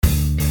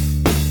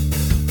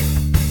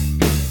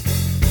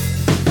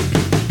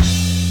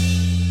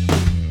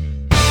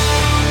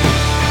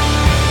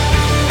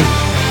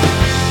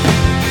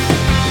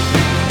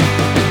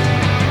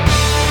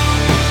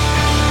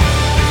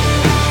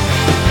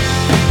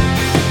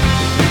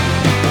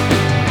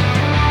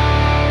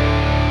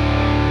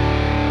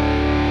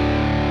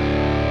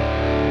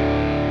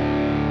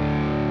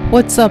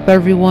What's up,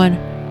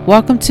 everyone?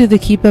 Welcome to the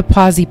Keep It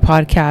Posy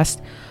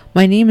podcast.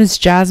 My name is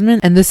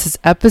Jasmine, and this is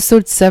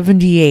episode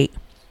 78.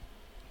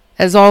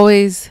 As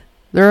always,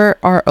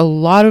 there are a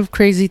lot of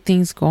crazy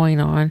things going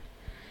on,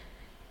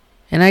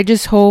 and I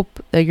just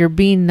hope that you're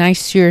being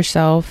nice to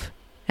yourself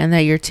and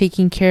that you're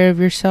taking care of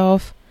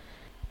yourself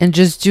and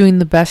just doing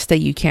the best that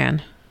you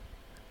can.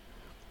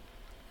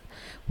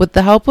 With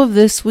the help of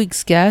this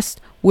week's guest,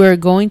 we're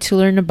going to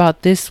learn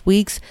about this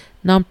week's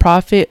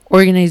nonprofit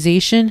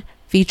organization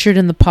featured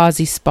in the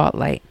Posy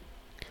Spotlight.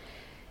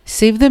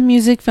 Save the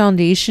Music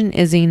Foundation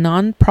is a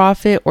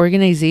nonprofit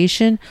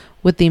organization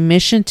with a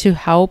mission to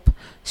help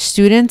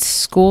students,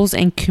 schools,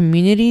 and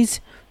communities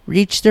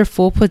reach their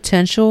full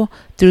potential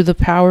through the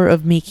power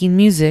of making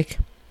music.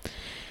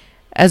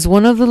 As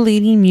one of the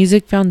leading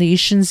music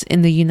foundations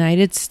in the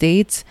United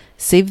States,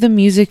 Save the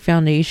Music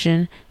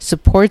Foundation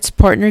supports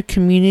partner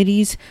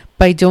communities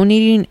by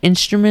donating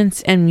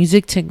instruments and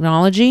music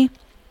technology,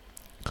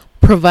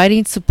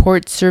 providing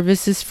support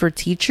services for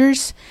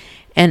teachers,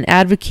 and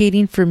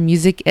advocating for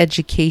music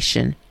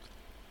education.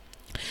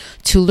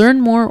 To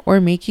learn more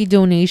or make a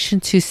donation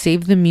to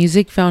Save the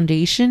Music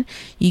Foundation,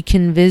 you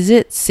can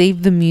visit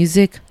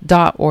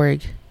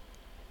savethemusic.org.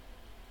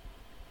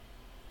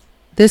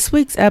 This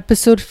week's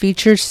episode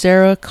features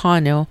Sarah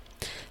Cano.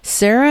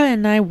 Sarah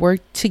and I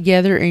worked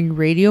together in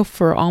radio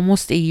for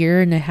almost a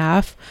year and a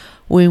half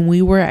when we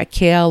were at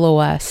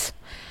KLOS.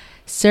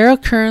 Sarah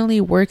currently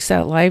works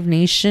at Live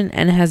Nation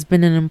and has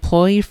been an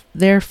employee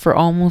there for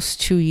almost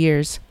 2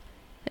 years.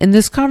 In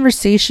this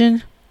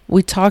conversation,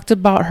 we talked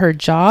about her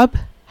job,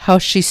 how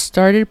she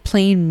started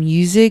playing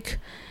music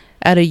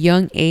at a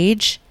young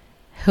age,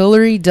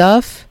 Hilary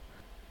Duff,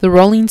 the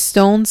Rolling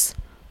Stones,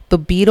 the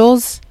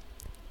Beatles,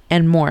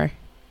 and more.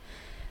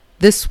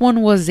 This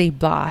one was a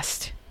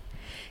blast.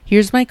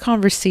 Here's my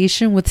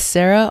conversation with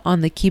Sarah on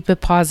the Keep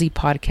It Posy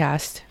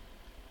podcast.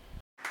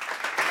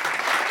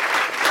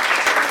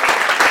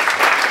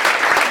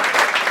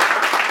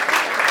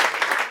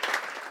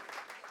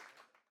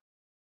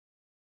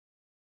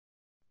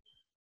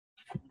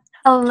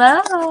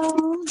 Hello.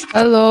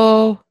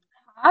 Hello.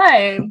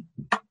 Hi.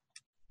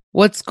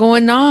 What's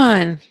going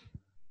on?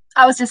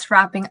 I was just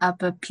wrapping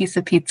up a piece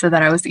of pizza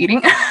that I was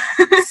eating.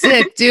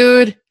 Sick,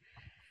 dude.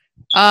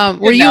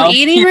 Were you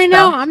eating pizza. right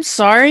now? I'm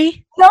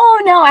sorry.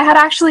 No, I had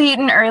actually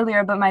eaten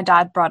earlier, but my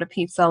dad brought a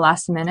pizza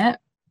last minute.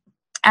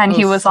 And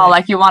he was all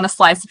like, "You want a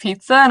slice of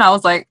pizza?" And I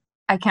was like,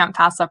 "I can't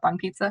pass up on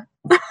pizza."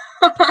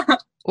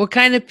 What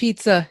kind of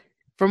pizza?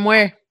 From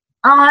where?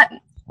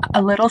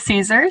 A Little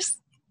Caesars.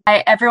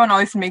 Everyone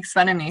always makes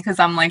fun of me because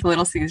I'm like,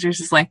 Little Caesars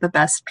is like the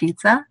best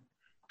pizza.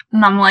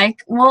 And I'm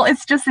like, well,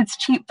 it's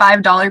cheap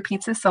 $5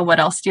 pizza, so what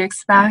else do you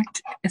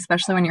expect?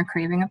 Especially when you're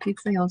craving a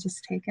pizza, you'll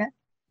just take it.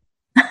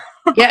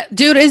 Yeah,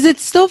 dude, is it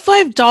still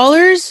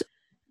 $5?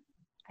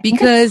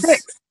 Because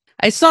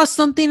I saw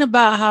something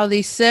about how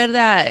they said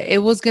that it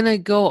was gonna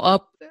go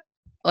up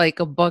like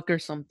 $1 or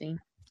something.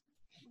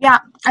 Yeah,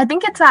 I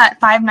think it's at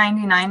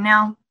 $5.99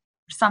 now,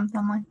 or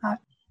something like that.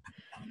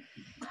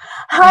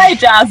 Hi,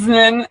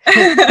 Jasmine.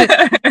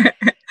 I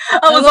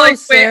was like,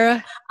 Sarah.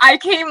 Wait, I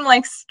came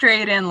like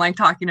straight in like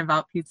talking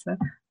about pizza.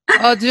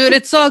 Oh, dude,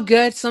 it's all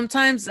good.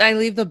 Sometimes I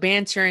leave the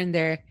banter in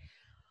there.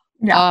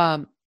 Yeah.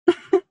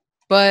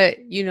 But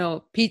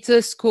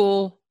pizza's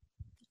cool.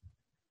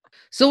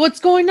 So what's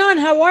going on?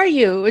 How are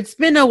you? It's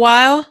been a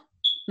while.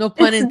 No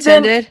pun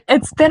intended.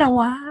 It's been a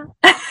while.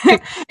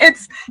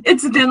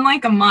 It's been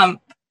like a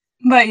month.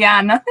 But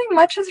yeah, nothing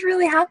much has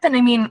really happened.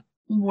 I mean,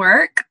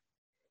 work.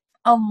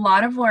 A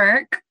lot of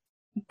work,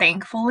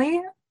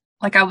 thankfully.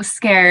 Like, I was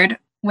scared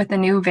with the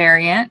new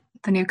variant,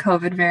 the new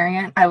COVID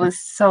variant. I was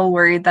so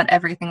worried that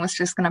everything was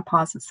just going to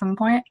pause at some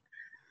point.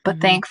 But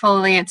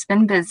thankfully, it's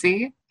been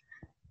busy.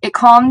 It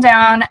calmed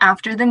down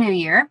after the new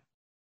year.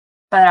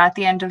 But at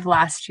the end of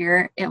last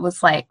year, it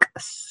was like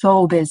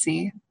so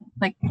busy.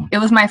 Like, it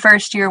was my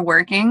first year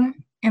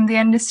working in the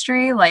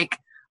industry, like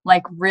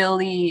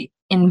really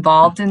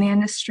involved in the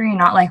industry,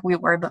 not like we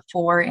were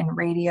before in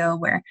radio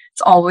where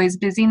it's always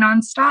busy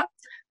nonstop.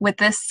 With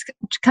this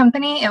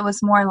company, it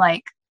was more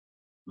like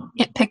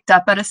it picked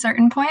up at a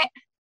certain point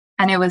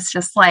and it was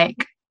just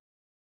like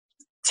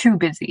too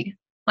busy,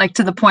 like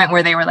to the point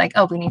where they were like,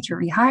 "Oh, we need to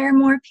rehire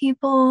more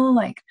people."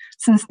 Like,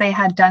 since they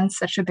had done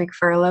such a big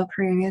furlough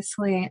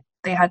previously,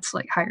 they had to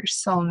like hire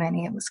so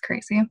many. It was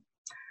crazy.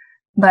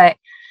 But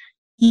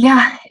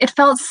yeah, it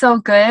felt so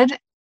good.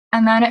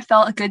 And then it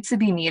felt good to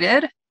be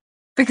needed.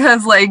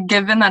 Because, like,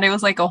 given that it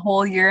was, like, a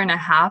whole year and a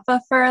half of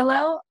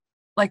furlough,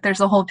 like, there's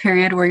a whole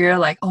period where you're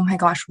like, oh, my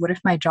gosh, what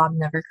if my job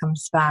never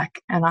comes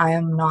back and I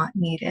am not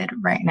needed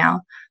right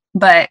now?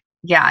 But,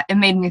 yeah, it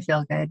made me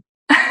feel good.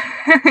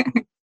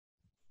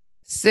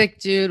 Sick,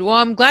 dude. Well,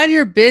 I'm glad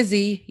you're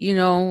busy.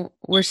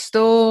 We're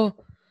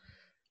still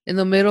in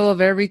the middle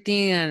of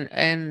everything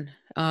and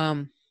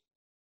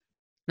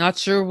not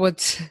sure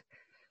what's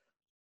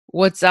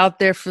out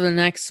there for the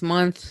next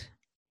month.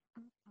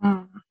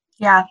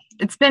 Yeah,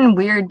 it's been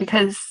weird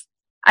because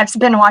I've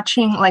been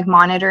watching, like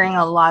monitoring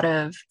a lot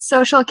of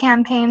social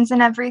campaigns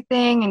and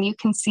everything, and you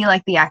can see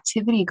like the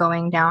activity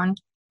going down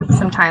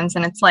sometimes,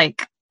 and it's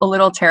like a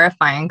little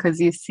terrifying because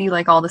you see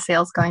like all the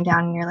sales going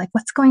down and you're like,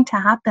 what's going to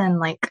happen?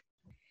 Like,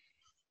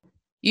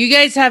 You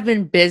guys have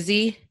been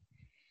busy,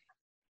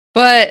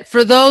 but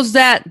for those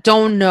that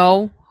don't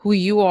know who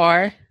you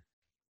are,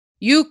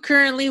 you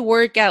currently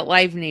work at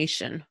Live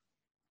Nation.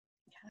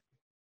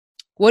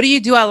 What do you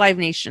do at Live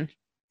Nation?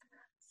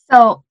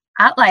 so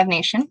at Live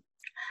Nation,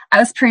 I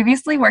was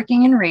previously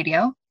working in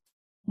radio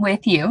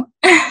with you.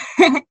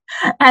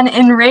 And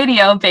in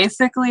radio,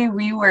 basically,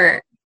 we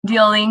were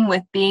dealing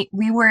with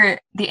we were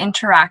the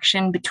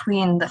interaction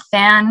between the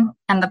fan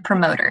and the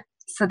promoter.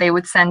 So they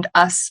would send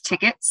us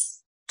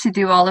tickets to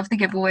do all of the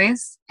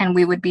giveaways, and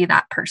we would be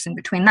that person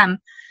between them.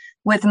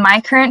 With my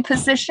current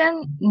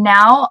position,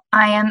 now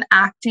I am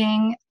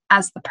acting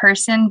as the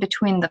person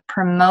between the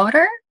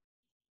promoter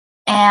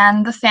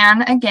and the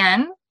fan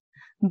again,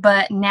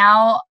 but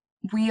now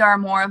we are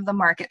more of the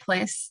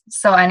marketplace.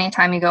 So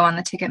anytime you go on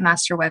the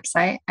Ticketmaster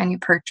website and you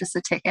purchase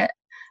a ticket,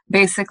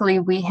 basically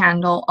we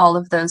handle all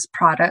of those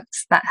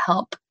products that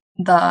help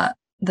the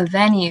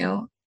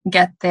venue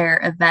get their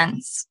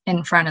events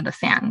in front of the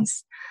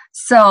fans.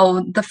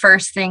 So the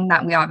first thing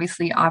that we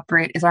obviously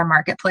operate is our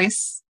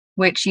marketplace,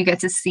 which you get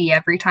to see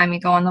every time you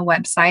go on the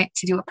website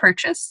to do a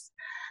purchase.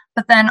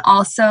 But then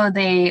also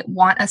they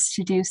want us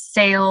to do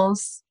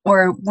sales,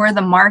 or we're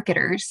the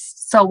marketers.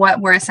 So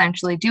what we're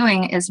essentially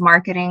doing is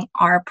marketing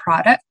our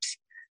product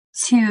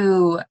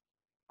to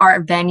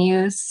our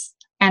venues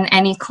and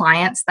any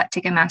clients that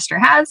Ticketmaster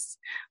has,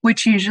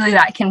 which usually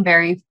that can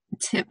vary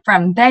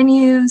from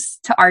venues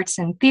to arts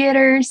and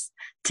theaters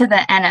to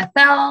the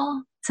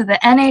NFL to the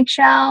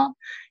NHL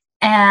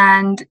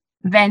and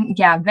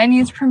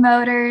venues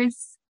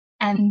promoters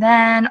and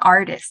then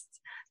artists.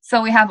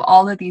 So we have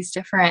all of these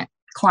different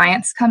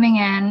clients coming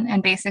in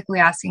and basically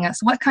asking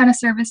us, what kind of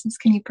services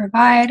can you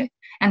provide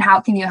and how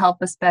can you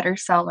help us better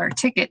sell our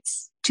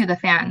tickets to the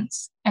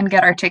fans and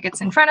get our tickets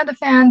in front of the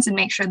fans and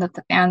make sure that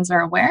the fans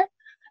are aware.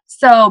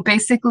 So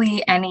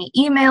basically any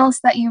emails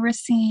that you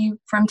receive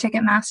from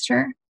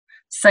Ticketmaster,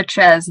 such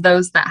as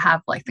those that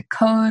have like the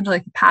code,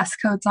 like the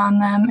passcodes on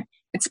them,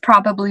 it's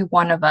probably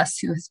one of us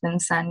who has been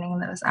sending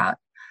those out.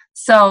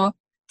 So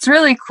it's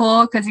really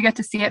cool because you get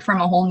to see it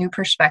from a whole new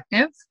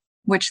perspective,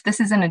 which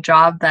this isn't a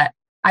job that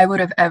I would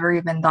have ever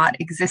even thought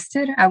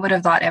existed. I would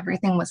have thought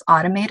everything was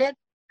automated.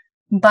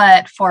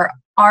 But for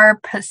our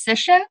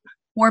position,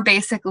 we're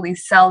basically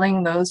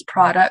selling those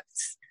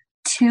products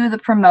to the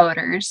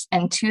promoters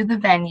and to the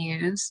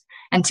venues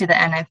and to the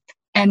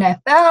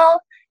NFL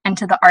and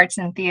to the arts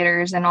and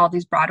theaters and all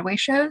these Broadway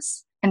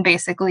shows, and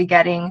basically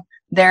getting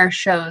their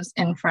shows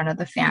in front of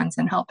the fans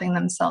and helping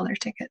them sell their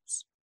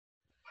tickets.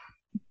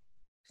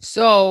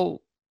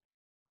 So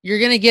you're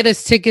going to get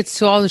us tickets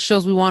to all the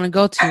shows we want to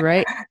go to,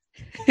 right?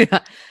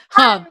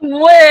 I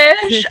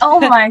wish. Oh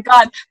my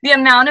God. The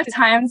amount of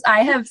times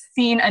I have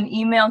seen an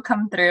email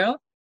come through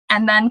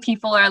and then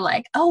people are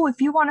like, oh,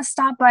 if you want to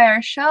stop by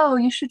our show,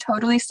 you should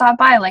totally stop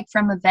by, like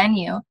from a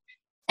venue.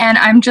 And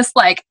I'm just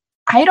like,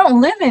 I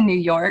don't live in New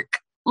York.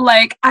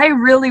 Like, I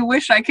really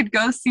wish I could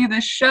go see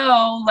the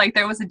show. Like,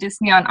 there was a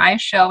Disney on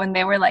Ice show and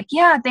they were like,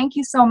 yeah, thank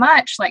you so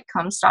much. Like,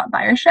 come stop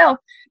by our show.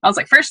 I was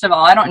like, first of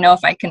all, I don't know if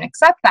I can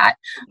accept that.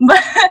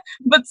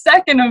 But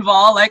second of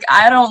all, like,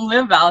 I don't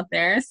live out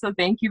there. So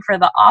thank you for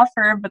the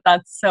offer. But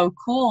that's so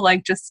cool.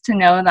 Like, just to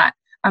know that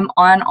I'm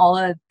on all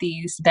of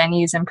these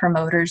venues and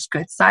promoters'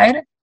 good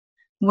side,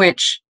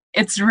 which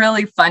it's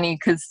really funny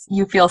because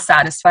you feel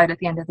satisfied at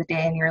the end of the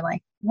day and you're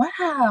like,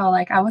 wow,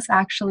 like I was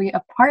actually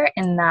a part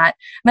in that.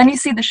 And then you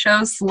see the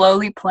show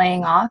slowly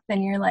playing off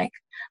and you're like,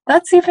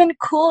 that's even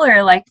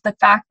cooler. Like the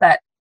fact that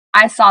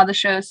I saw the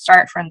show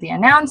start from the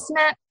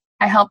announcement.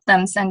 I helped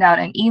them send out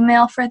an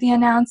email for the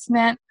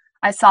announcement.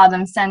 I saw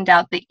them send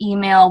out the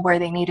email where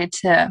they needed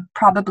to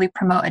probably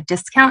promote a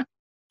discount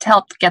to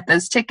help get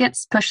those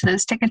tickets, push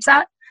those tickets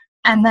out.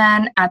 And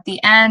then at the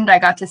end, I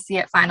got to see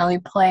it finally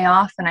play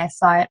off and I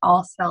saw it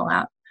all sell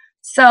out.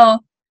 So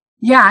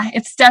yeah,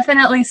 it's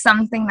definitely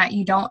something that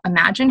you don't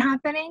imagine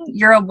happening.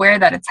 You're aware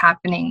that it's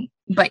happening,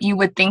 but you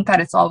would think that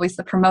it's always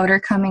the promoter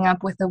coming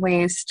up with the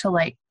ways to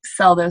like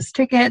sell those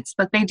tickets,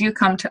 but they do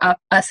come to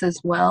us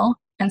as well.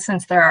 And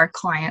since they're our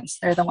clients,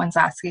 they're the ones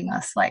asking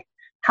us like,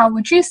 how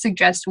would you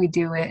suggest we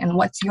do it? And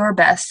what's your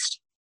best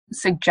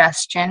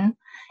suggestion?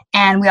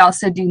 And we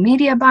also do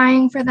media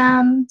buying for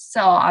them. So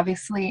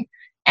obviously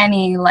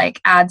any like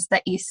ads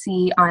that you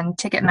see on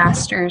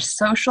Ticketmaster's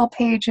social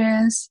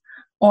pages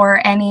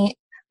or any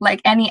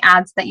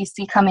ads that you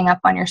see coming up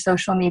on your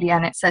social media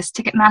and it says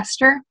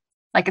Ticketmaster,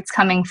 like it's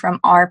coming from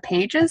our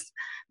pages.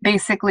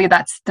 Basically,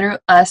 that's through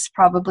us,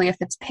 probably if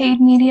it's paid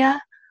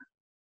media.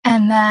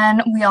 And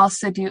then we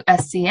also do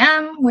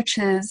SEM, which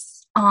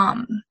is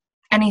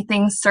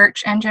anything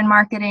search engine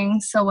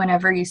marketing. So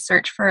whenever you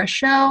search for a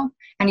show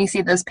and you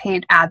see those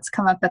paid ads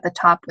come up at the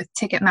top with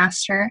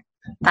Ticketmaster,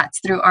 that's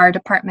through our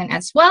department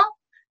as well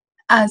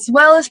as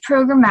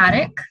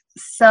programmatic.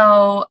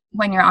 So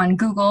when you're on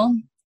Google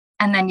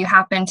and then you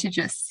happen to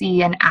just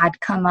see an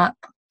ad come up,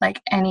 like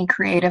any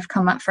creative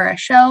come up for a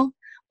show,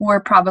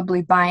 we're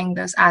probably buying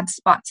those ad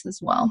spots as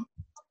well.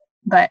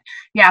 But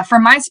yeah, for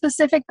my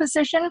specific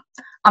position,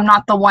 I'm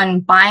not the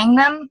one buying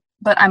them,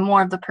 but I'm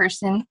more of the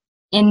person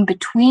in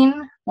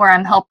between where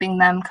I'm helping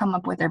them come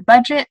up with their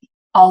budget,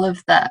 all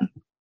of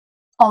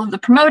the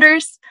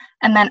promoters,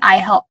 and then I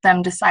help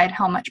them decide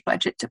how much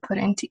budget to put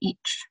into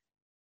each.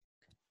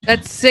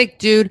 That's sick,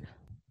 dude.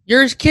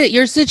 Your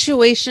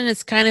situation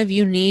is kind of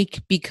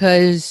unique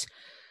because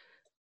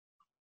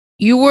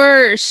you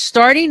were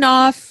starting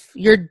off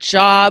your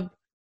job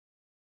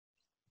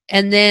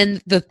and then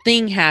the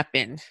thing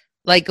happened.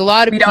 Like a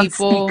lot of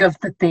people, don't speak of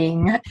the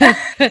thing.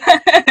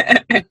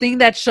 the thing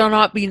that shall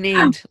not be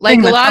named.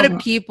 Like a lot of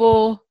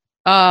people,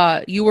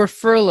 you were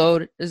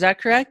furloughed. Is that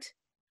correct?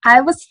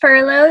 I was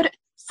furloughed.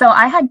 So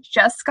I had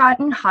just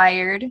gotten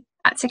hired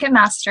at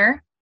Ticketmaster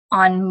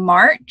in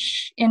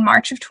March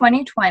of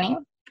 2020.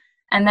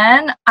 And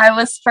then I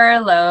was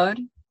furloughed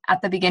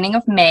at the beginning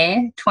of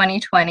May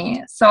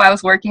 2020. So I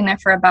was working there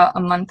for about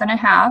a month and a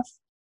half.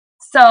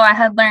 So I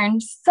had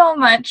learned so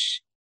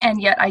much,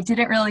 and yet I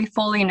didn't really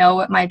fully know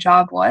what my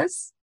job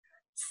was.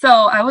 So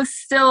I was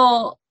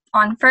still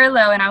on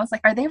furlough, and I was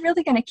like, are they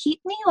really going to keep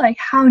me? Like,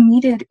 how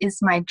needed is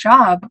my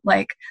job?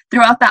 Like,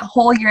 throughout that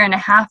whole year and a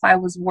half, I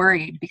was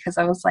worried because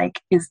I was like,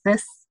 is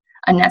this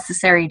a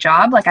necessary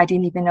job? Like, I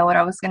didn't even know what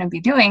I was going to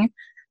be doing.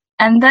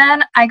 And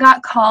then I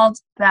got called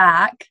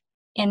back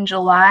in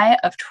July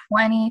of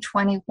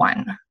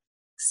 2021.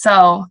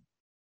 So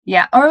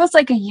yeah, or it was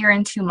like a year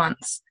and 2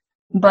 months.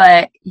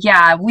 But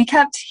yeah, we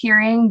kept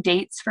hearing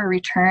dates for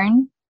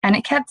return, and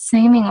it kept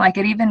seeming like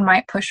it even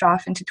might push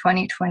off into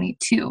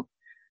 2022.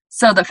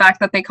 So the fact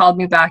that they called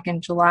me back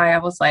in July, I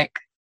was like,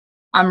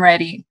 I'm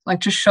ready. Like,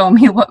 just show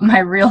me what my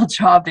real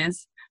job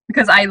is,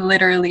 because I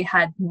literally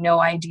had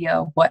no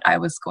idea what I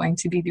was going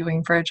to be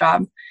doing for a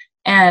job.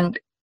 And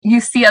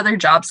you see other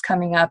jobs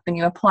coming up and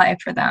you apply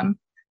for them.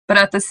 But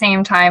at the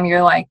same time,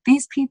 you're like,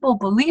 these people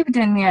believed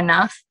in me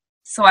enough,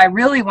 so I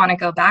really want to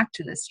go back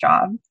to this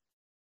job.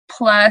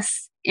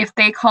 Plus, if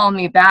they call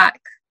me back,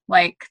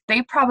 like,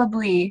 they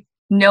probably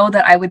know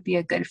that I would be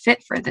a good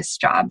fit for this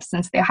job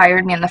since they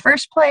hired me in the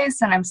first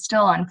place and I'm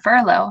still on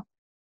furlough.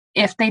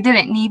 If they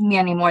didn't need me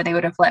anymore, they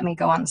would have let me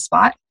go on the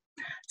spot.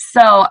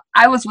 So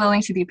I was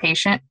willing to be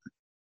patient.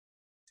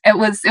 It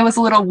was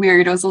a little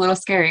weird. It was a little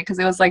scary because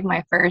it was like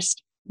my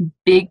first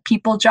big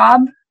people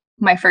job,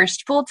 my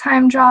first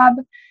full-time job.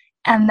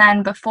 And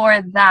then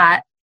before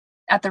that,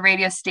 at the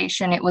radio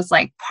station, it was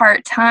like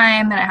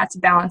part-time, and I had to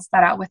balance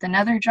that out with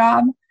another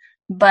job.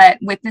 But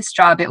with this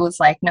job, it was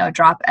like, no,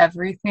 drop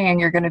everything.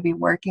 You're going to be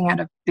working at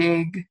a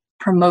big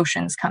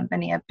promotions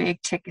company, a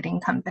big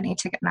ticketing company,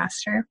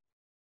 Ticketmaster.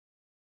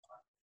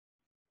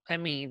 I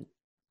mean,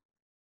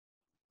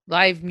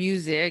 live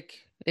music,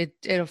 it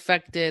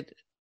affected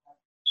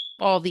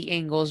all the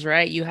angles,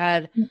 right? You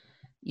had,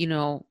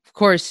 of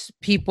course,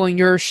 people in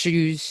your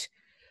shoes,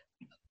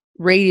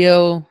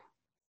 radio,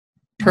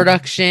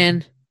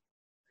 production.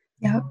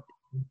 Yep.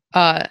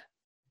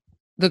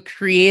 The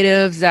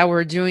creatives that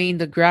were doing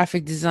the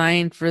graphic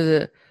design for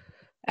the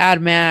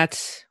ad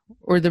mats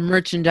or the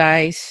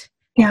merchandise.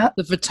 Yeah.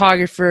 The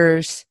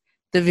photographers,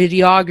 the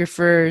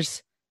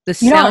videographers, the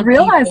sound. You don't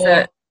realize people,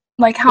 it.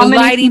 Like how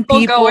many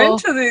people go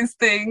into these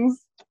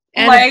things.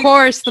 And like, of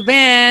course the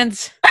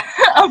bands.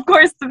 Of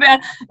course the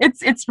band.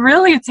 It's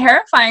really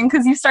terrifying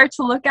because you start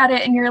to look at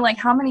it and you're like,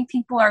 how many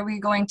people are we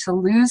going to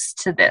lose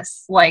to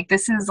this? Like,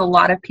 this is a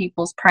lot of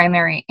people's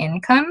primary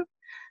income.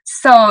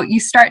 So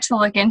you start to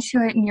look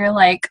into it and you're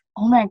like,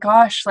 oh my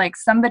gosh, like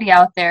somebody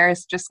out there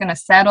is just going to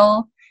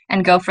settle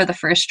and go for the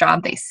first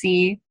job they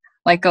see,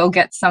 like go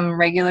get some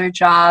regular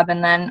job,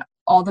 and then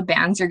all the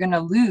bands are going to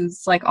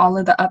lose, like all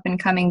of the up and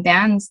coming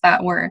bands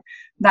that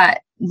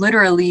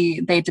literally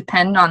they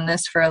depend on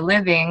this for a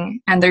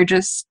living, and they're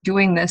just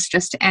doing this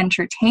just to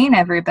entertain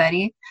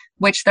everybody,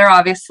 which they're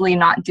obviously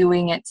not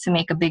doing it to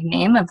make a big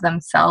name of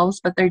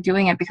themselves, but they're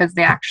doing it because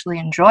they actually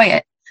enjoy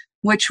it,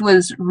 which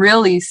was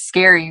really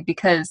scary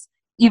because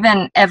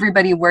even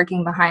everybody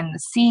working behind the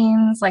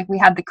scenes, like we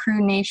had the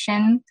Crew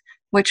Nation,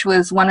 which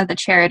was one of the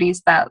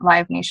charities that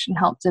Live Nation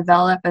helped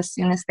develop as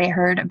soon as they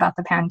heard about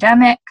the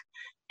pandemic.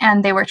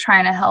 And they were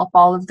trying to help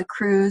all of the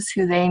crews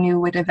who they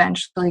knew would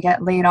eventually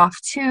get laid off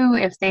too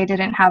if they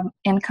didn't have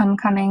income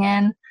coming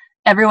in.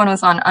 Everyone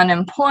was on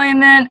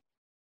unemployment.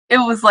 It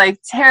was like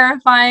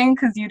terrifying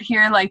because you'd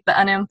hear like the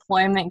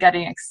unemployment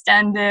getting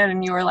extended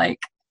and you were like,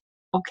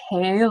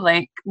 okay,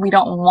 like we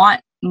don't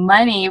want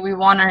money, we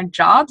want our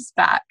jobs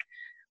back,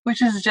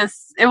 which is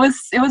just, it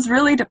was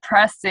really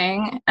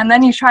depressing. And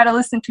then you try to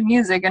listen to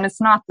music and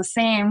it's not the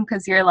same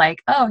because you're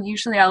like, oh,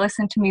 usually I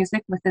listen to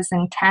music with this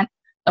intent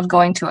of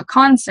going to a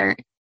concert,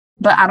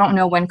 but I don't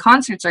know when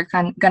concerts are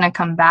gonna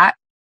come back.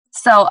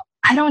 So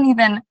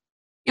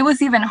it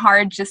was even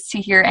hard just to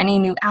hear any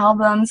new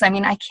albums. I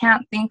mean, I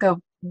can't think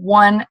of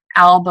one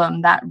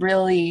album that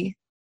really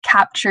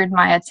captured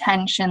my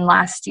attention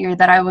last year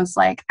that I was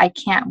like, I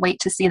can't wait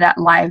to see that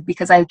live,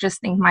 because I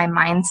just think my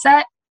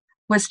mindset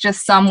was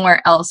just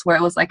somewhere else where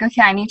it was like,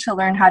 okay, I need to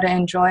learn how to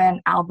enjoy an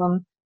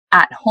album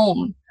at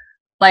home.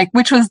 Like,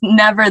 which was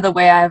never the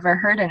way I ever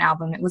heard an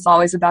album. It was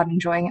always about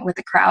enjoying it with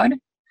the crowd,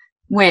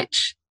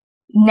 which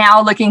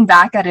now looking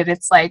back at it,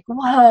 it's like,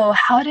 whoa,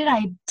 how did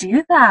I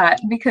do that?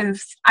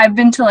 Because I've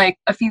been to like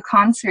a few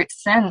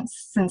concerts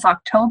since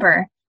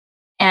October.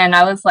 And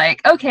I was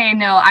like, okay,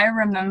 no, I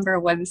remember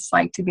what it's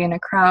like to be in a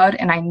crowd,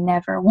 and I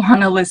never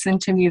want to listen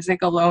to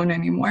music alone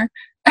anymore.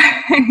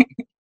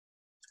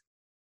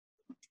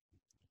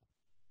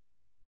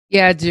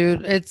 Yeah,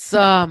 dude.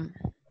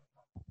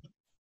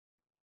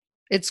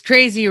 It's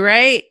crazy,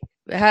 right?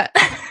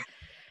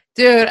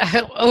 Dude,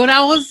 when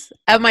I was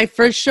at my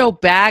first show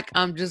back,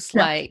 I'm just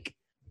Yeah. like,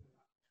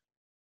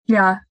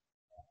 Yeah.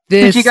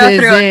 this is it.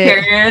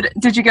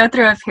 Did you go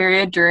through a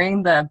period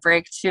during the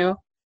break too,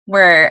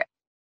 where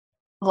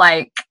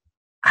like,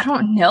 I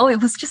don't know, it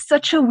was just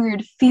such a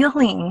weird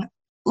feeling.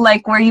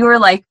 Like where you were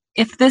like,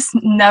 if this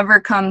never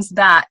comes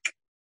back,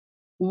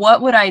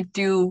 what would I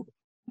do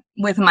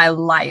with my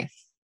life?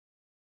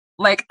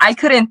 Like I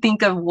couldn't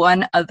think of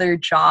one other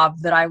job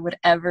that I would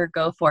ever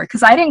go for,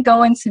 because I didn't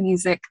go into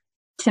music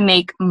to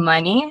make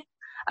money.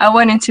 I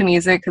went into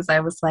music because I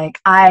was like,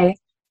 I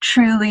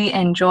truly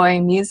enjoy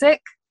music.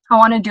 I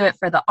want to do it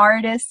for the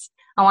artist.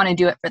 I want to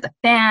do it for the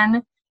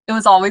fan. It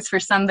was always for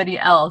somebody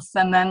else.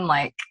 And then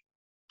like,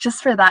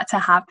 just for that to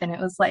happen, it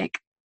was like,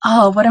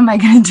 oh, what am I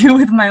going to do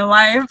with my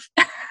life?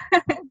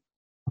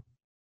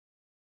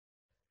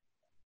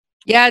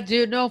 Yeah,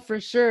 dude, no, for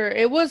sure.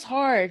 It was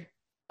hard.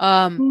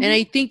 And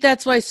I think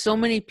that's why so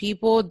many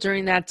people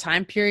during that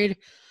time period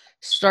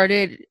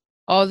started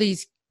all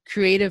these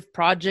creative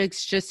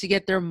projects just to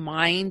get their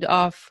mind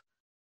off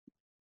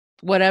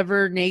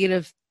whatever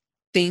negative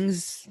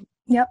things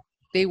Yep.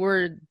 they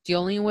were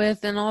dealing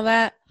with and all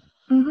that.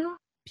 Mm-hmm.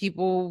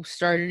 People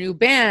started a new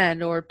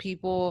band, or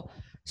people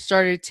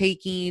started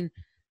taking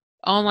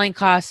online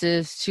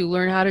classes to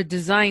learn how to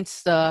design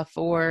stuff,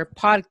 or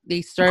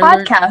they started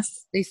a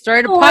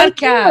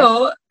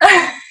podcast.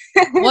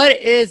 What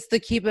is the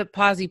Keep It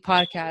Posy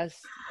podcast?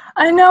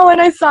 I know, when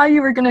I saw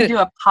you were going to do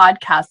a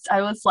podcast,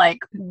 I was like,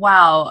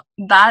 wow,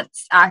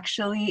 that's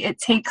actually, it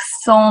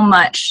takes so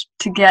much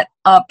to get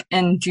up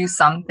and do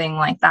something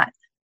like that.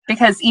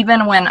 Because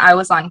even when I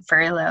was on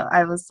furlough,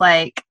 I was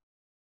like,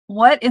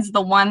 what is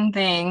the one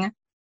thing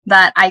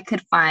that I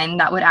could find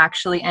that would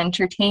actually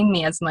entertain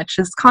me as much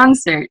as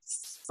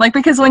concerts? Like,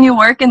 because when you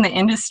work in the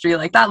industry,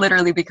 like that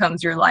literally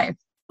becomes your life.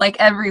 Like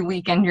every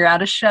weekend you're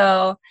at a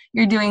show,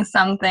 you're doing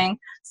something.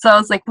 So I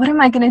was like, what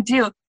am I going to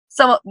do?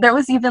 So there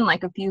was even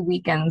like a few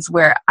weekends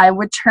where I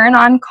would turn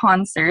on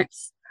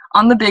concerts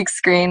on the big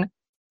screen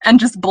and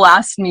just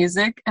blast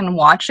music and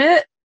watch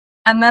it.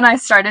 And then I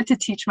started to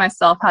teach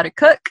myself how to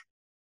cook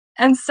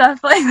and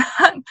stuff like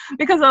that,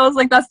 because I was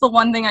like, that's the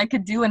one thing I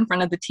could do in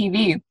front of the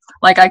TV.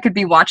 Like I could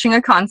be watching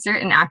a concert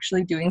and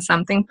actually doing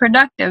something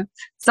productive.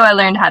 So I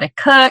learned how to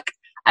cook.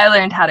 I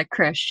learned how to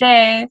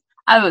crochet.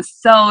 I was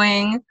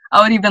sewing.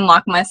 I would even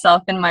lock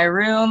myself in my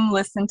room,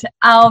 listen to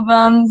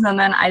albums, and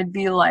then I'd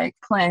be like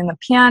playing the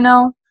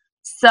piano.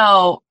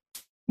 So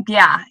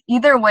yeah,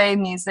 either way,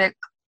 music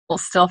will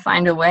still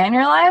find a way in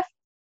your life.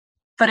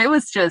 But it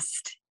was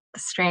just the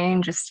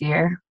strangest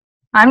year.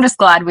 I'm just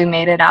glad we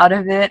made it out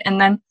of it.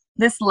 And then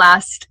this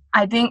last,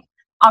 I think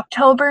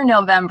October,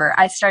 November,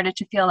 I started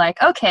to feel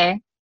like, okay,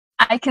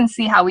 I can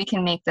see how we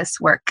can make this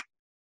work.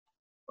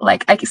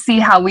 Like I can see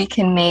how we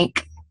can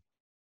make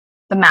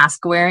the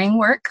mask wearing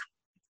work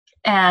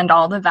and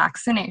all the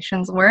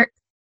vaccinations work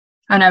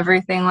and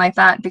everything like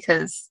that,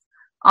 because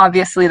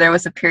obviously there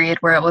was a period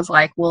where it was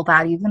like, will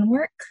that even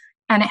work?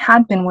 And it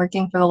had been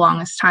working for the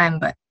longest time,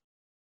 but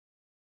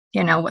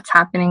you know what's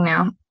happening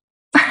now.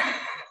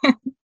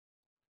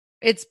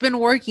 It's been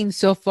working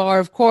so far,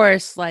 of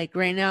course. Like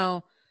right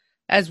now,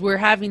 as we're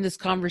having this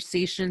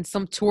conversation,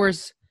 some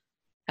tours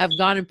have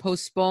gotten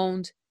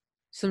postponed,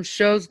 some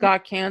shows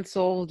got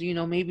canceled,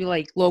 maybe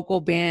like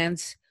local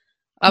bands.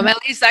 At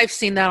least I've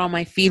seen that on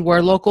my feed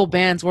where local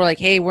bands were like,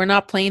 hey, we're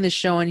not playing the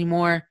show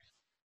anymore.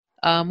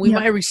 We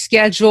might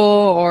reschedule,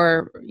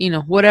 or,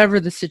 whatever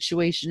the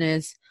situation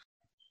is.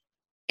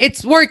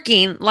 It's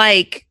working.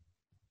 Like,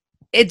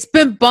 it's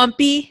been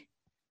bumpy.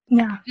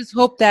 Yeah. I just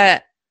hope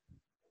that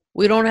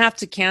we don't have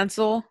to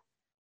cancel,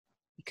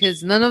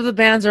 because none of the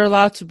bands are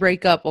allowed to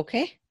break up,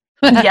 okay?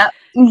 Yep.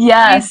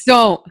 Yes. Please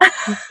don't.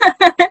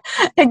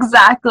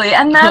 Exactly.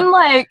 And then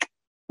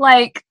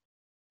like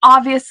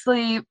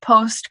obviously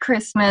post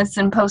Christmas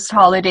and post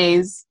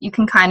holidays, you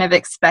can kind of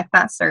expect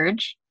that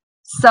surge.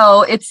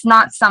 So it's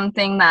not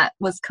something that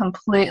was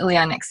completely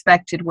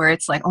unexpected where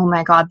it's like, oh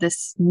my God,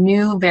 this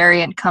new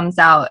variant comes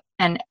out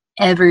and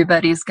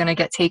everybody's going to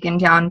get taken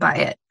down by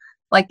it.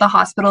 Like the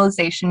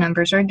hospitalization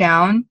numbers are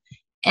down,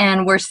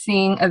 and we're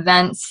seeing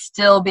events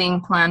still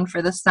being planned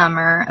for the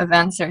summer.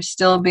 Events are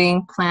still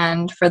being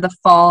planned for the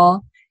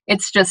fall.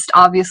 It's just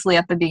obviously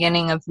at the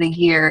beginning of the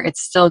year,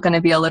 it's still going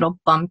to be a little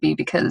bumpy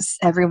because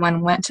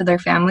everyone went to their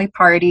family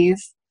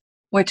parties,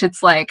 which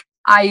it's like,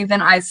 I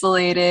even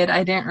isolated.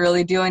 I didn't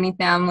really do any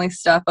family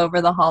stuff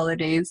over the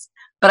holidays.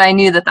 but I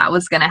knew that that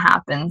was going to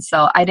happen.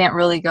 So I didn't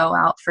really go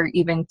out for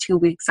even 2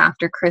 weeks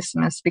after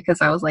Christmas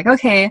because I was like,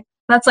 okay,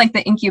 that's like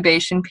the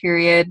incubation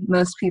period.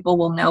 Most people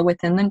will know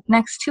within the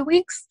next 2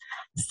 weeks.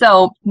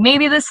 So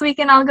maybe this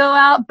weekend I'll go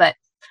out, but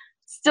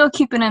still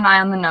keeping an eye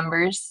on the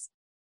numbers.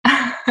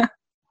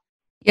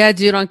 Yeah,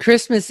 dude, on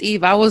Christmas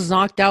Eve, I was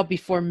knocked out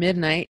before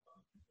midnight.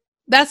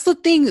 That's the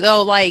thing,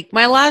 though. Like,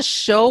 my last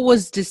show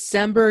was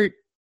December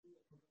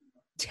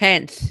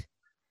 10th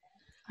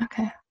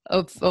Okay.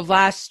 of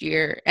last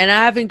year, and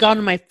I haven't gone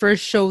to my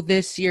first show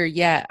this year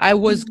yet. I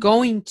was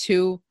going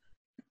to,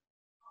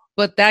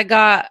 but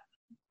I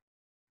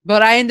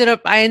ended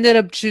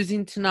up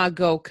choosing to not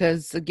go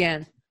because,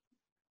 again,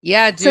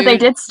 yeah, dude. So they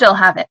did still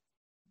have it.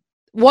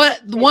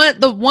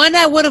 The one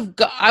I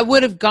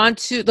would have gone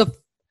to the.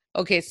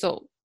 Okay,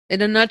 so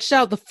in a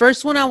nutshell, the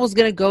first one I was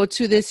gonna go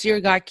to this year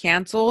got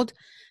canceled.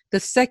 The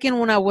second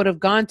one I would have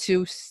gone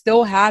to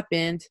still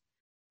happened,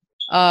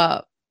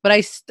 but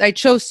I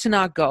chose to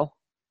not go.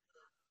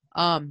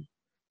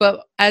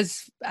 But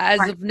as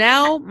of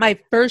now, my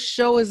first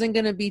show isn't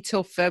gonna be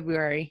till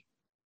February.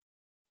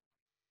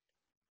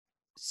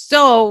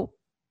 So,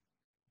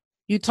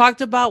 you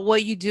talked about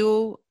what you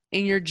do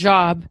in your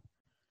job,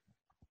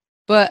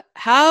 but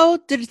how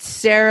did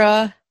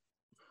Sarah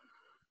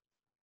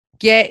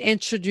get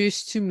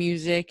introduced to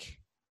music?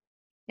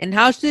 And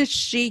how did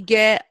she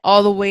get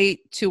all the way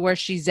to where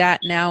she's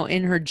at now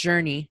in her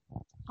journey?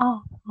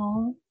 Oh,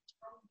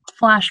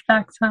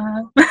 flashback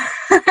time.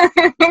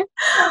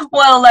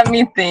 Well, let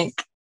me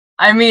think.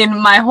 I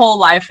mean, my whole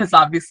life has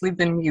obviously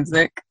been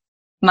music.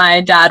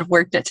 My dad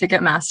worked at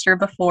Ticketmaster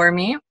before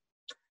me.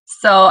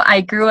 So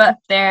I grew up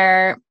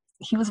there.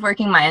 He was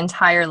working my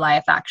entire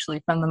life,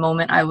 actually, from the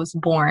moment I was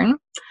born.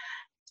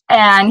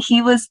 And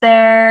he was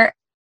there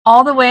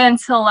all the way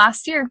until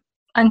last year,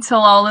 until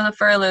all of the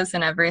furloughs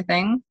and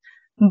everything.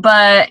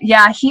 But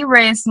yeah, he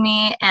raised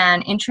me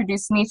and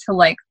introduced me to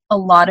like a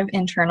lot of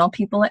internal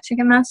people at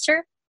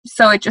Ticketmaster.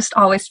 So it just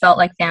always felt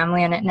like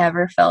family, and it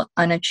never felt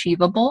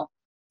unachievable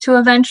to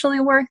eventually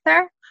work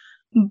there.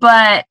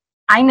 But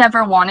I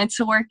never wanted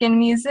to work in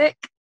music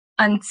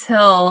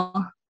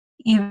until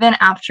even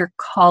after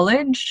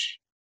college,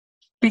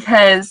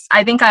 because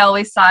I think I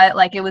always saw it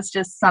like it was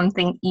just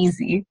something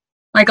easy.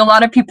 Like a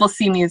lot of people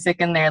see music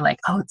and they're like,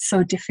 oh, it's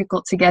so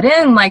difficult to get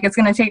in. Like it's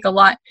going to take a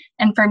lot.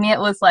 And for me, it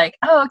was like,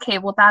 oh, okay,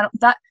 well,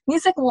 that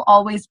music will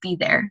always be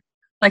there.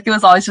 Like it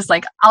was always just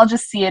like, I'll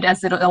just see it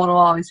as it'll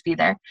always be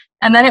there.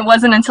 And then it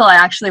wasn't until I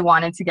actually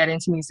wanted to get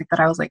into music that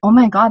I was like, oh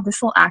my God,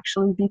 this will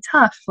actually be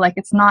tough. Like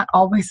it's not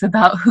always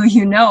about who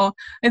you know.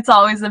 It's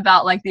always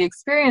about like the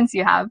experience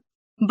you have.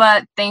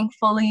 But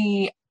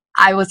thankfully,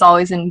 I was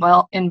always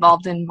involved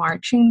in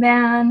marching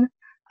band.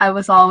 I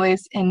was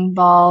always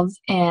involved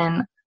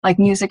in like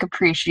music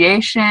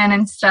appreciation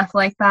and stuff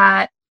like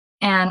that.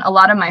 And a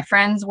lot of my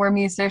friends were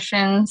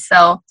musicians.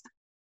 So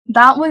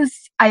that was,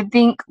 I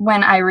think,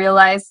 when I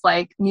realized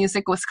like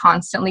music was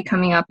constantly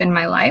coming up in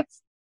my life.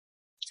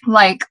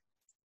 Like,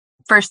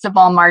 first of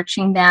all,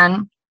 marching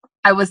band.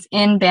 I was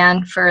in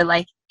band for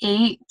like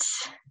 10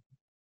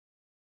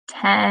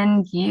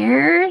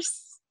 years.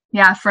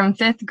 Yeah, from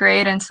 5th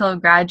grade until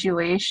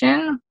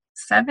graduation,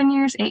 7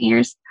 years, 8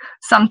 years,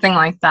 something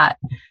like that.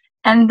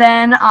 And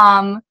then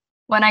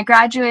when I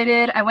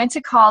graduated, I went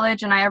to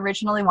college and I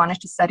originally wanted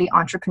to study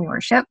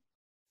entrepreneurship.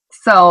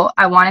 So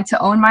I wanted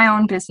to own my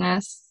own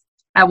business.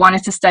 I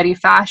wanted to study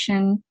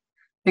fashion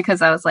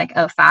because I was like,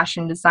 oh,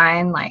 fashion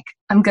design, like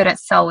I'm good at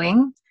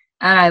sewing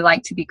and I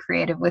like to be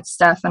creative with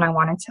stuff, and I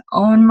wanted to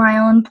own my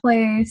own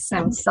place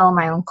and sell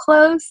my own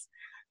clothes.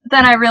 But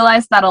then I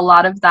realized that a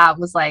lot of that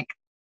was like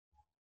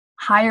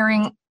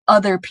hiring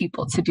other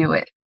people to do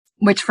it,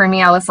 which for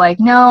me, I was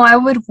like, no, I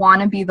would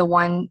want to be the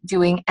one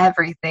doing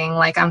everything.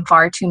 Like I'm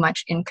far too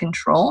much in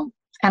control,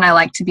 and I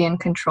like to be in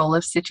control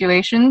of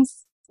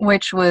situations,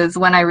 which was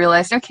when I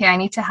realized, okay, I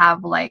need to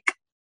have like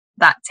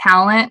that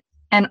talent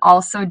and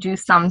also do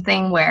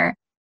something where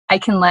I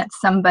can let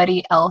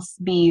somebody else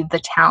be the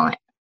talent.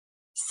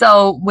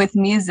 So with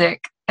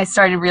music, I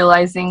started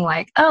realizing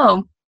like,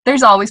 oh,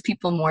 there's always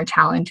people more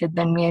talented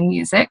than me in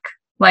music.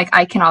 Like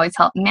I can always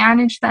help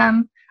manage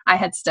them. I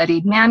had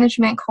studied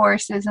management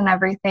courses and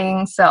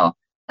everything. So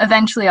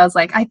eventually I was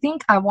like, I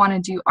think I want to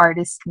do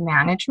artist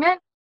management.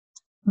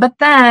 But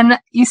then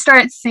you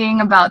start seeing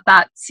about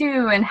that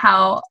too, and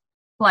how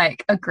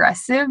like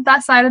aggressive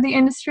that side of the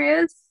industry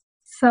is.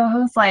 So I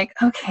was like,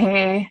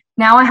 okay,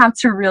 now I have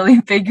to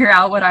really figure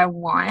out what I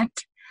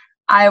want.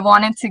 I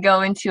wanted to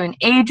go into an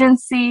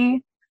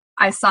agency.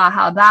 I saw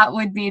how that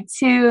would be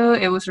too.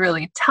 It was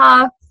really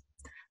tough.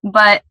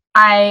 But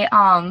I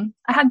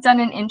had done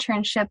an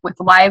internship with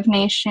Live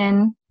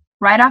Nation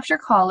right after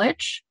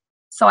college.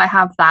 So I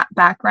have that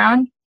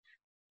background.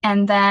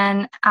 And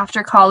then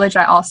after college,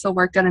 I also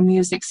worked at a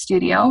music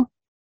studio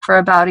for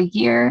about a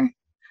year.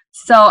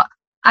 So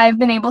I've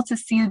been able to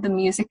see the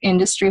music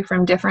industry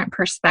from different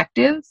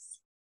perspectives.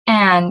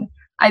 And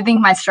I think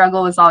my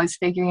struggle was always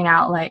figuring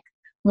out like,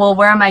 well,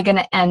 where am I going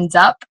to end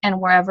up? And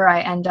wherever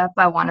I end up,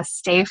 I want to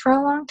stay for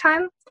a long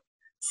time.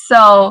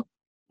 So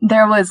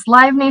There was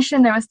Live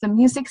Nation, there was the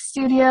music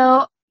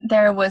studio,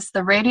 there was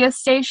the radio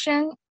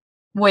station,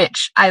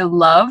 which I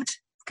loved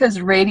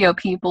because radio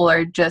people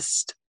are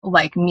just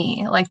like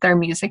me, like they're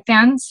music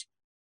fans.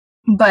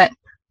 But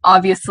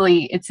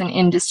obviously, it's an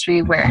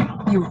industry where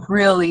you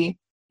really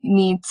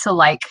need to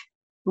like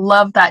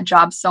love that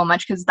job so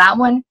much because that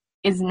one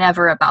is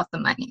never about the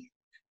money.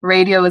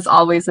 Radio is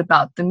always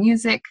about the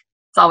music,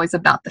 it's always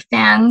about the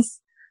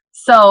fans.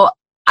 So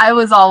I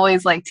was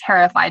always like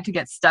terrified to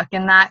get stuck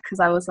in that because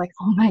I was like,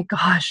 oh my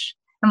gosh,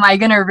 am I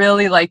gonna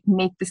really like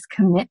make this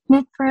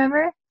commitment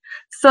forever?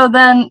 So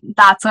then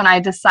that's when I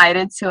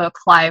decided to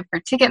apply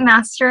for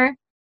Ticketmaster,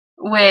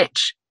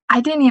 which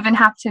I didn't even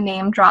have to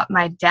name drop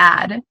my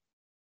dad.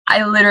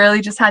 I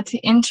literally just had to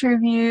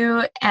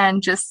interview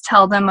and just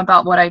tell them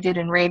about what I did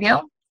in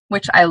radio,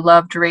 which I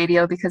loved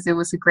radio because it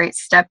was a great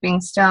stepping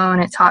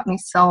stone. It taught me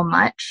so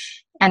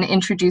much and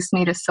introduced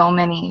me to so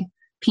many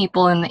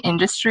people in the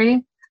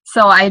industry.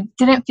 So I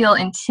didn't feel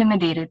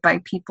intimidated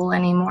by people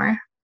anymore.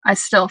 I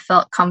still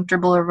felt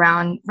comfortable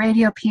around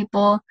radio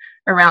people,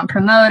 around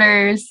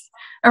promoters,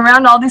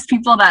 around all these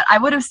people that I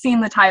would have seen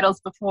the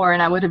titles before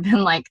and I would have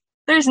been like,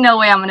 there's no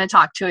way I'm going to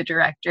talk to a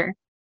director.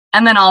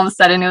 And then all of a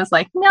sudden it was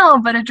like, no,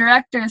 but a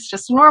director is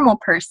just a normal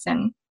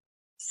person.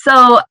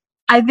 So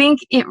I think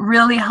it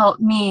really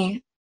helped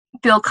me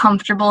feel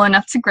comfortable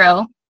enough to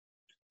grow.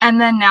 And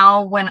then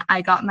now when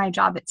I got my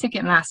job at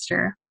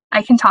Ticketmaster,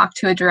 I can talk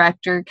to a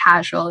director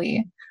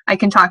casually. I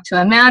can talk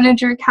to a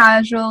manager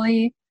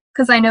casually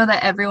because I know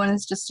that everyone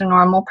is just a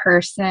normal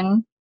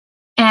person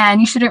and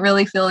you shouldn't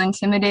really feel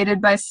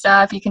intimidated by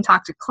stuff. You can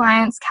talk to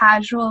clients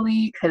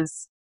casually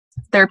because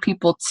they're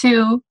people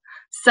too.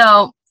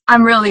 So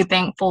I'm really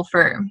thankful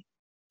for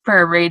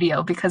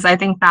radio because I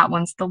think that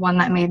one's the one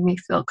that made me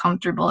feel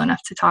comfortable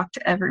enough to talk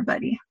to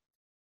everybody.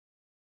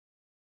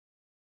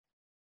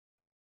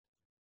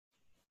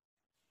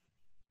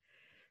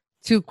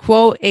 To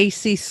quote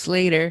AC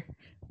Slater,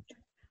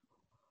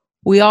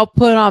 we all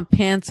put on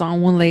pants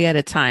on one leg at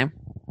a time.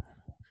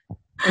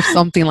 Or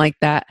something like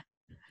that.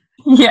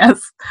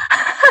 Yes.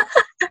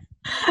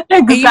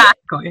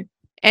 Exactly.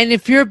 And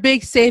if you're a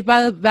big Saved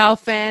by the Bell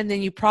fan,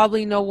 then you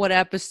probably know what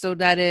episode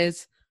that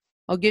is.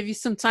 I'll give you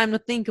some time to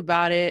think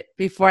about it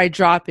before I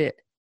drop it.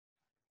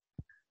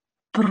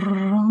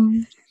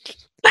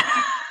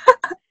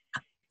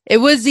 It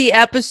was the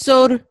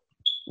episode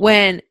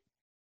when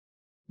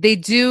they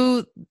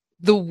do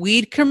the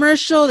weed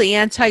commercial, the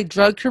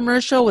anti-drug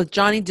commercial with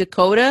Johnny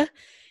Dakota,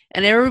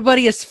 and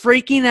everybody is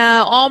freaking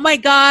out. Oh my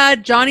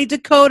God, Johnny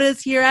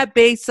Dakota's here at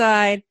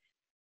Bayside.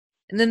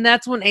 And then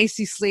that's when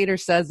AC Slater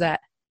says that.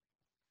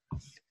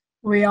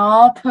 We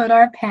all put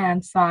our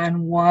pants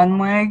on one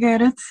leg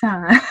at a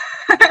time.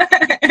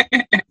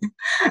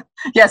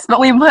 Yes, but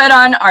we put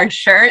on our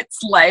shirts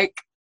like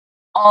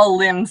all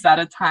limbs at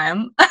a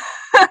time.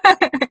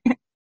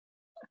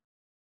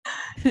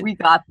 We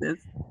got this.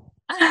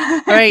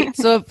 All right,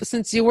 so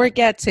since you work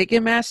at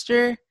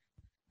Ticketmaster,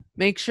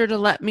 make sure to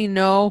let me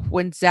know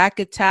when Zack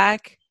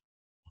Attack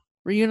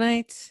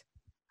reunites.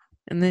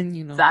 And then,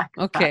 you know. Zack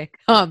okay.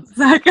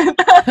 Zack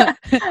Attack.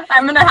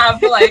 I'm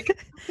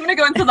gonna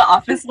go into the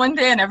office one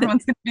day and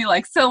everyone's gonna be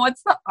like, so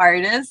what's the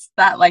artist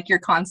that like you're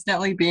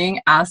constantly being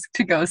asked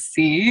to go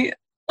see?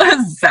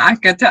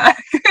 Zack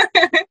Attack.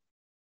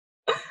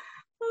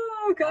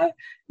 Oh god.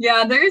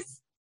 Yeah,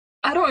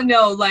 I don't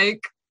know,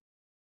 like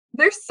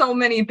there's so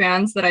many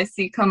bands that I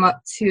see come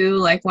up to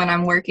like when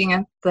I'm working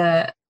at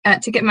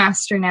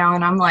Ticketmaster now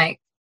and I'm like,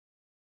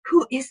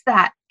 who is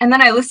that? And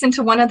then I listen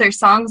to one of their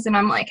songs and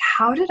I'm like,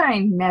 how did I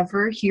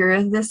never hear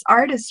of this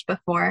artist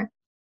before?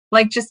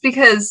 Like just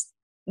because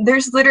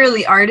there's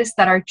literally artists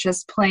that are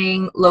just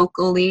playing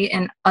locally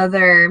in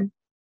other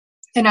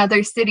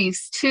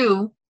cities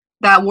too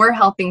that we're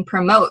helping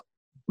promote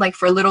like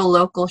for little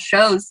local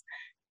shows.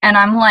 And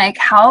I'm like,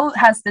 how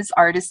has this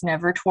artist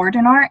never toured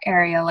in our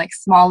area, like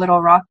small little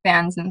rock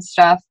bands and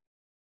stuff?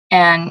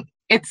 And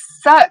it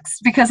sucks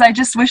because I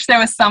just wish there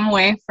was some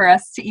way for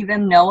us to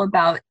even know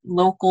about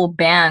local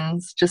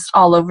bands just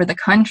all over the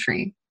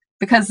country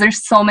because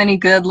there's so many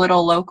good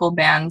little local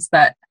bands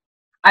that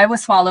I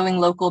was following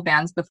local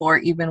bands before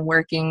even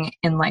working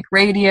in like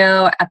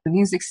radio, at the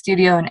music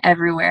studio and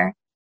everywhere.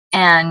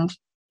 And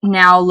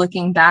now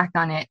looking back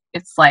on it,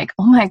 it's like,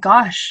 oh my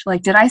gosh,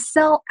 like did I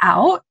sell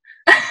out?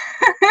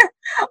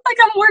 Like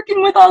I'm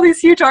working with all these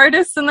huge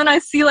artists and then I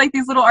see like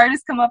these little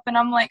artists come up and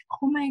I'm like,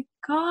 oh my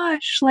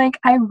gosh, like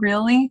I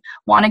really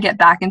want to get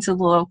back into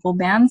the local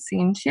band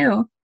scene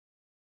too.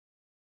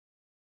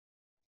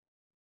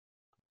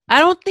 I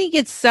don't think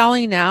it's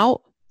selling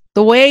out.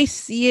 The way I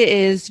see it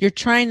is you're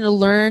trying to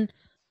learn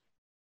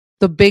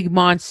the big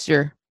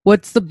monster.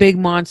 What's the big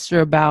monster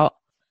about?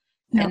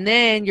 Yep. And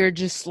then you're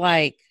just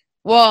like,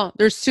 well,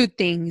 there's two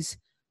things.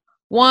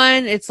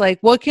 One, it's like,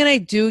 what can I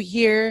do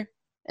here?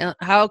 And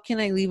how can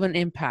I leave an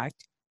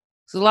impact?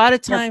 So a lot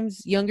of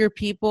times younger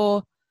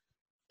people,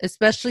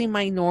 especially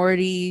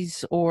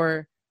minorities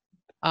or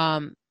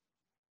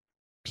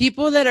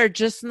people that are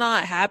just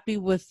not happy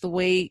with the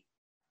way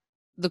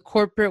the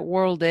corporate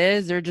world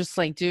is, they're just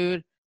like,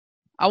 dude,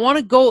 I want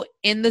to go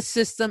in the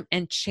system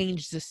and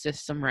change the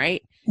system,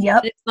 right?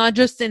 Yep. It's not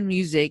just in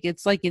music.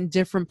 It's like in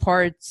different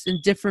parts, in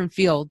different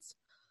fields.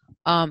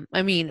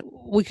 I mean,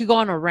 we could go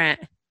on a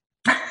rant.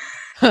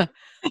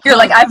 You're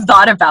like, I've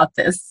thought about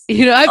this.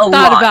 I've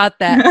thought about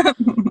that.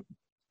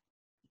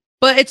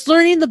 But it's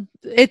learning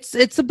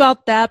it's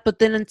about that, but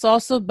then it's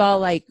also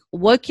about like,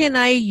 what can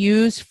I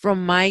use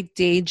from my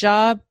day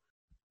job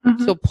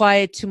to apply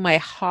it to my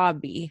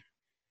hobby?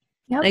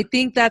 Yep. I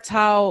think that's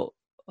how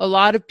a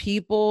lot of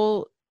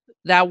people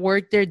that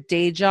work their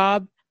day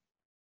job,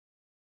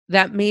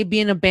 that may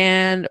be in a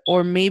band,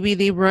 or maybe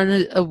they run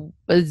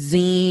a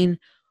zine,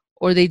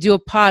 or they do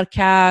a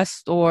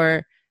podcast,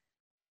 or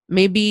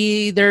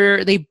maybe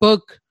they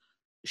book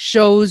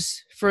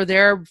shows for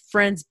their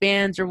friends'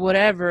 bands or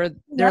whatever. Yep.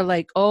 They're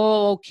like,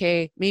 oh,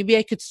 okay, maybe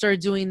I could start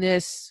doing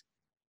this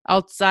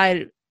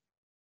outside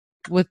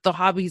with the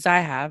hobbies I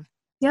have.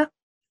 Yeah.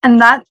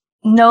 And that,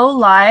 no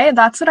lie,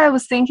 that's what I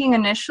was thinking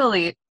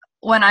initially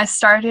when I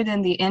started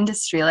in the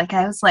industry. Like,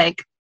 I was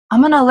like,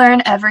 I'm going to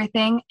learn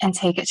everything and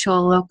take it to a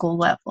local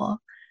level.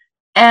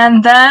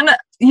 And then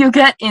you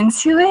get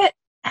into it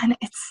and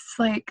it's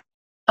like,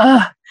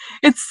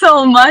 it's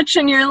so much.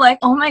 And you're like,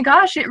 oh my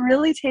gosh, it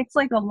really takes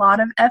like a lot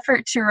of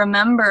effort to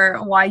remember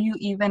why you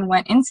even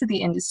went into the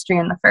industry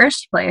in the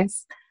first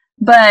place.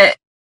 But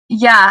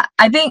yeah,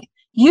 I think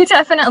you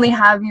definitely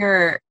have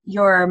your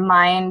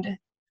mind,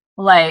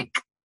 like,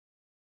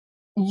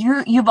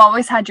 you've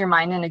always had your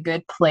mind in a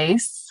good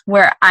place,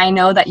 where I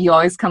know that you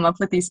always come up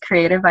with these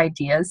creative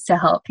ideas to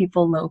help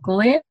people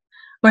locally,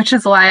 which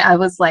is why I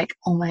was like,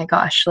 oh my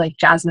gosh, like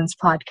Jasmine's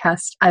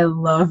podcast. I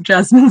love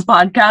Jasmine's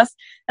podcast.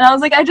 And I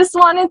was like, I just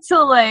wanted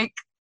to like,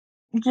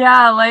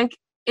 yeah, like,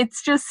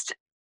 it's just,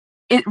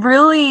 it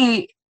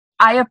really,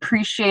 I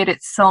appreciate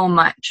it so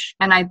much.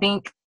 And I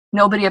think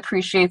nobody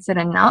appreciates it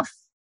enough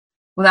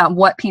without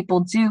what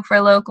people do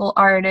for local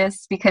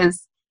artists,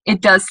 because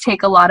it does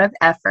take a lot of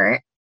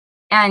effort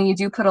and you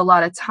do put a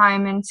lot of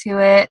time into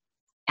it,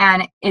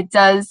 and it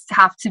does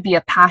have to be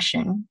a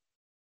passion,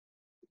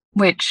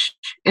 which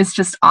is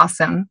just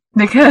awesome,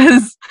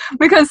 because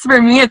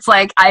for me, it's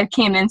like I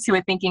came into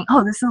it thinking,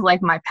 oh, this is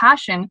like my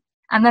passion.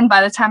 And then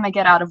by the time I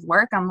get out of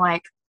work, I'm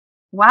like,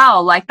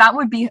 wow, like that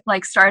would be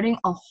like starting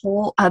a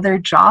whole other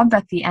job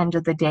at the end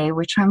of the day,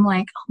 which I'm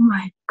like, oh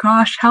my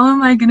gosh, how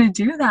am I going to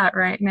do that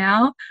right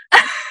now?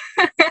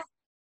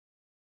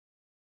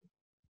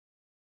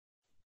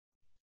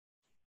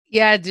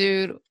 Yeah,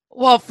 dude.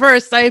 Well,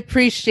 first, I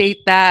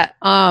appreciate that.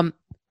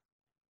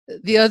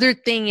 The other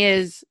thing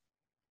is,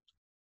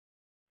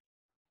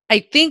 I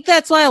think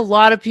that's why a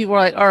lot of people are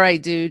like, all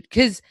right, dude,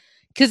 because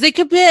it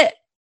could get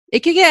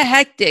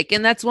hectic.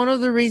 And that's one of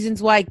the reasons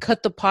why I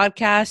cut the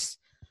podcast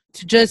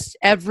to just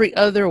every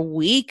other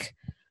week,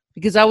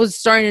 because I was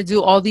starting to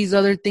do all these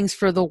other things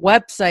for the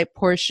website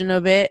portion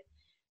of it.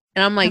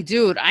 And I'm like,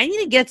 dude, I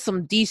need to get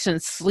some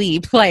decent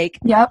sleep. Like,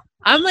 yep.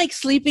 I'm like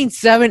sleeping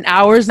 7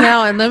 hours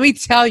now. And let me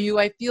tell you,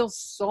 I feel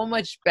so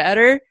much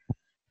better.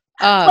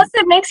 Plus,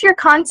 it makes your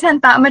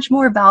content that much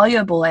more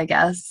valuable, I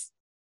guess.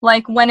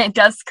 Like, when it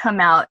does come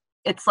out,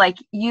 it's like,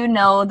 you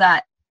know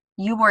that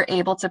you were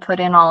able to put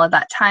in all of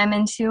that time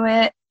into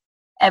it.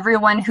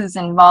 Everyone who's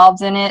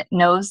involved in it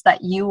knows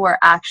that you were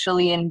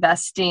actually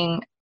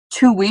investing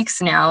 2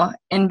 weeks now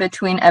in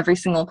between every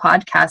single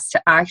podcast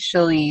to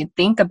actually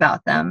think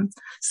about them.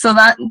 So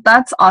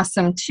that's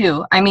awesome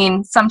too. I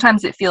mean,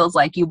 sometimes it feels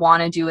like you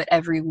want to do it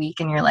every week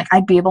and you're like,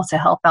 I'd be able to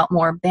help out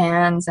more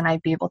bands and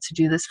I'd be able to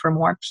do this for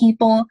more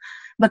people.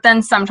 But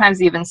then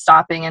sometimes even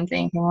stopping and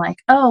thinking like,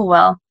 oh,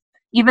 well,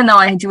 even though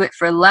I do it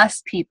for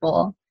less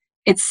people,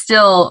 it's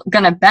still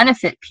going to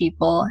benefit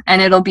people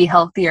and it'll be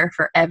healthier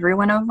for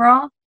everyone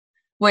overall,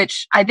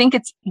 which I think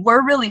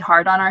we're really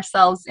hard on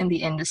ourselves in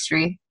the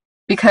industry,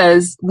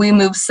 because we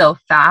move so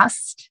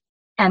fast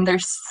and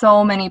there's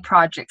so many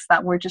projects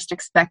that we're just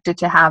expected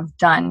to have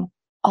done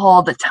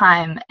all the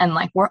time. And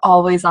like, we're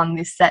always on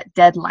these set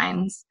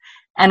deadlines.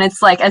 And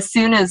it's like, as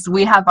soon as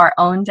we have our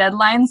own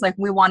deadlines, like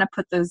we want to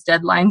put those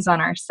deadlines on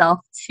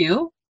ourselves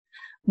too,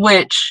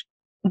 which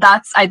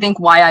that's, I think,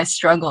 why I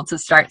struggle to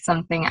start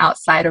something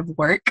outside of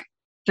work,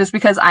 just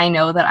because I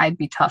know that I'd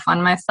be tough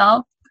on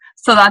myself.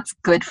 So that's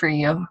good for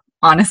you,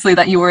 honestly,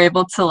 that you were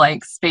able to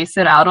like space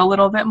it out a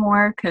little bit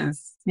more,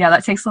 because yeah,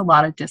 that takes a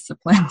lot of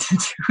discipline to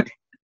do it.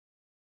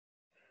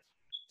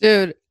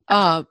 Dude,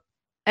 and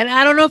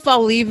I don't know if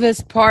I'll leave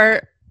this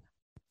part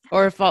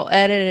or if I'll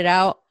edit it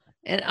out.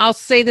 And I'll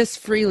say this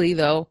freely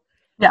though.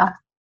 Yeah.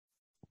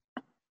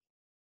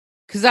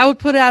 Because I would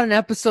put out an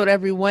episode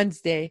every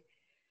Wednesday.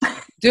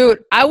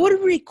 Dude, I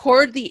would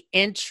record the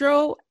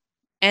intro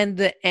and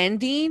the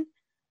ending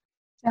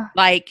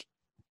like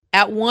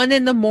at 1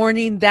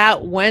 a.m.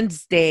 that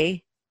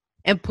Wednesday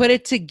and put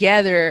it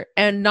together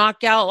and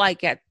knock out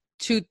like at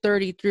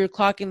 2:30, 3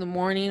 o'clock in the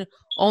morning,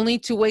 only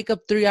to wake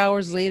up 3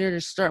 hours later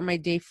to start my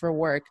day for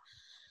work.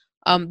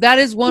 That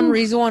is one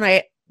reason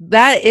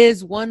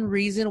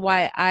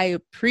why I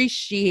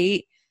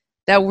appreciate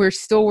that we're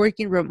still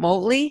working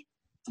remotely.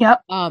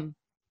 Yep.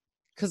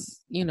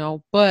 Because,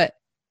 but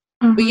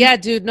But Mm-hmm. yeah,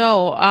 dude,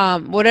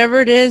 no.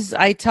 Whatever it is,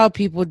 I tell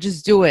people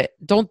just do it.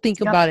 Don't think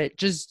Yep. about it.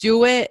 Just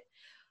do it.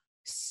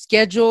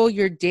 Schedule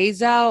your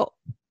days out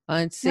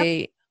and Yep.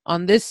 say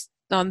on this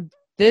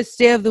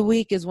day of the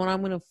week is when I'm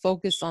going to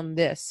focus on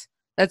this.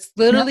 That's Yep.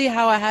 literally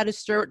how I had to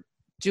start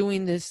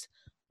doing this.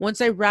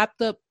 Once I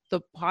wrapped up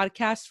the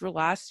podcast for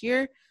last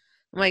year,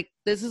 I'm like,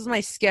 this is my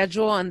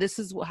schedule and this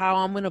is how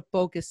I'm going to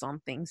focus on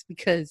things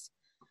because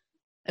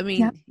I Yep.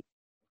 mean,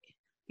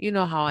 you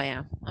know how I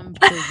am. I'm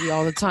busy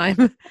all the time.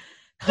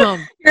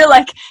 um You're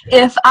like,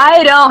 if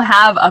I don't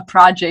have a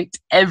project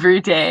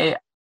every day,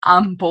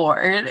 I'm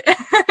bored.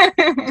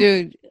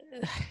 dude,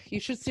 you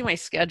should see my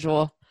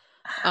schedule.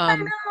 I Um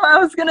know. I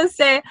was gonna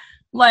say,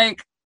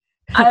 like,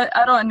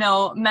 I don't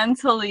know,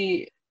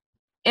 mentally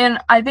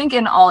I think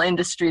in all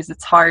industries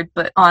it's hard,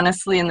 but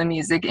honestly in the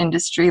music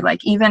industry,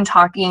 like even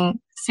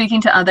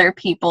speaking to other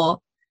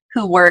people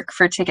who work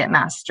for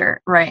Ticketmaster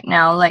right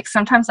now, like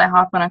sometimes I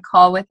hop on a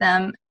call with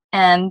them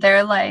and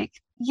they're like,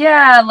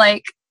 yeah,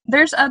 like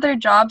there's other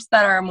jobs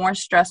that are more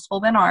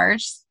stressful than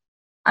ours.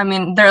 I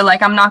mean, they're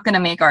like, I'm not going to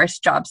make our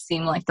job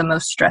seem like the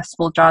most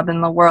stressful job in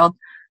the world.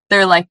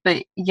 They're like,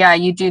 but yeah,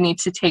 you do need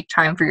to take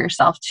time for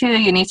yourself too.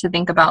 You need to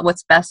think about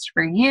what's best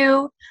for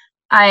you.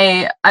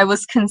 I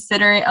was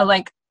considering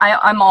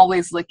I'm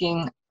always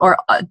looking, or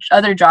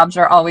other jobs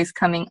are always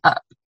coming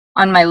up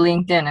on my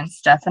LinkedIn and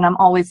stuff, and I'm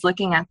always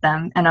looking at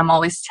them, and I'm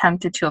always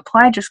tempted to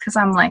apply just because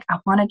I'm like, I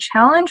want to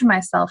challenge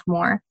myself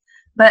more.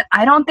 But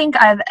I don't think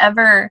I've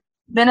ever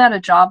been at a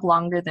job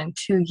longer than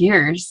 2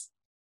 years,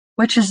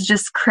 which is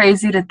just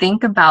crazy to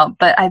think about.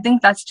 But I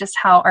think that's just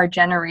how our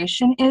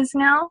generation is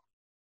now,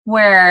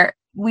 where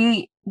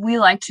we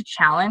like to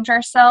challenge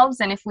ourselves,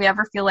 and if we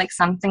ever feel like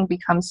something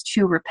becomes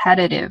too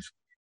repetitive,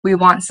 we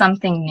want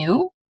something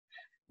new,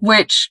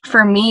 which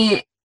for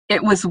me,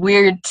 it was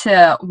weird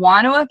to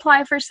want to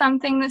apply for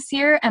something this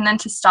year and then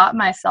to stop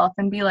myself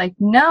and be like,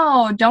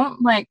 no,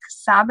 don't like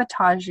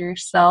sabotage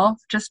yourself.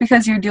 Just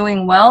because you're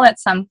doing well at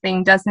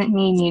something doesn't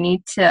mean you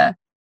need to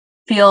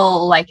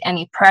feel like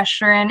any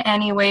pressure in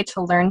any way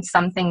to learn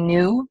something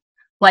new.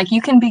 Like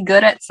you can be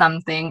good at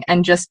something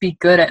and just be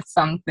good at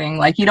something.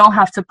 Like you don't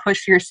have to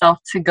push yourself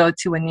to go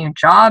to a new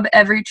job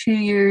every 2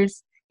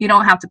 years. You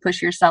don't have to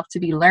push yourself to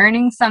be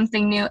learning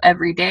something new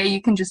every day.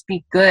 You can just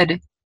be good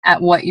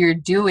at what you're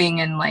doing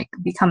and like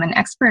become an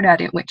expert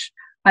at it, which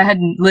I had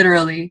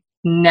literally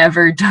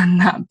never done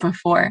that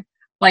before.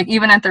 Like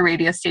even at the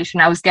radio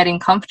station, I was getting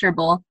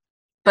comfortable,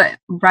 but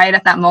right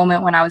at that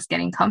moment when I was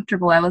getting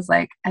comfortable, I was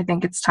like, I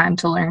think it's time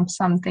to learn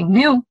something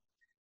new,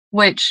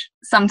 which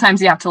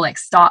sometimes you have to like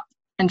stop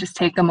and just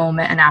take a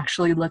moment and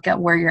actually look at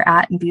where you're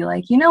at and be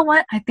like, you know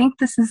what? I think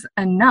this is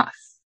enough.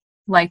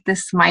 Like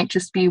this might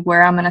just be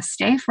where I'm going to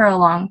stay for a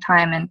long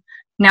time. And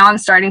now I'm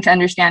starting to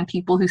understand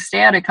people who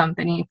stay at a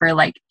company for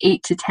like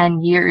 8 to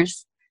 10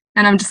 years.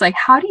 And I'm just like,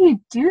 how do you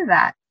do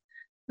that?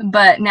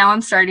 But now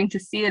I'm starting to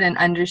see it and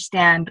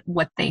understand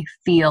what they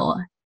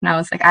feel. And I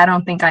was like, I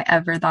don't think I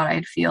ever thought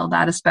I'd feel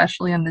that,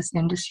 especially in this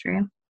industry.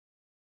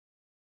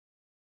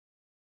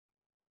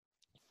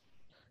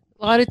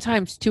 a lot of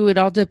times too, it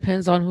all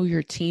depends on who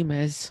your team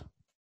is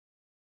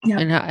Yep.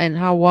 and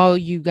how well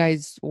you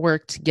guys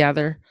work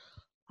together.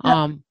 Yep.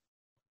 Um,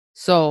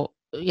 so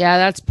yeah,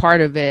 that's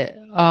part of it.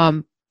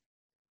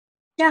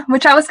 Yeah,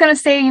 which I was going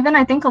to say, even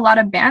I think a lot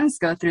of bands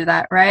go through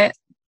that, right?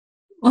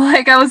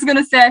 Like I was going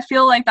to say, I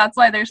feel like that's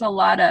why there's a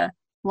lot of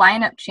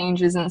lineup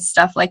changes and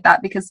stuff like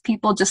that, because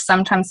people just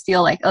sometimes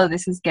feel like, oh,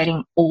 this is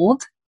getting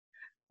old.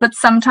 But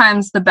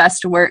sometimes the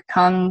best work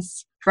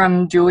comes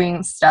from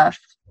doing stuff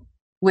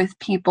with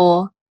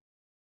people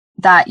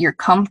that you're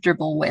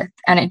comfortable with.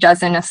 And it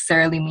doesn't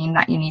necessarily mean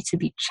that you need to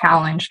be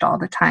challenged all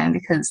the time,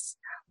 because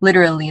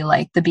literally,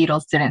 like, the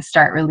Beatles didn't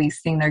start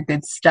releasing their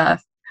good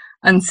stuff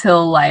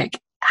until like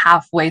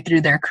halfway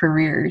through their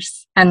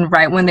careers. And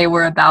right when they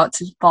were about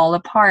to fall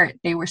apart,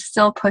 they were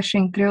still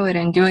pushing through it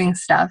and doing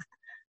stuff.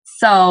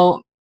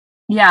 So,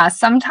 yeah,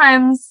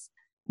 sometimes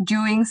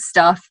doing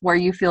stuff where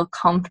you feel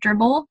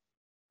comfortable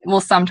will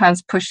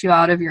sometimes push you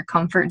out of your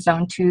comfort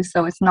zone too.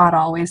 So it's not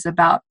always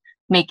about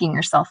making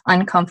yourself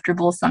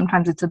uncomfortable.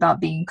 Sometimes it's about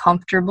being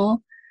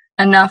comfortable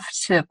enough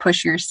to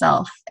push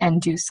yourself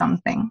and do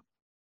something.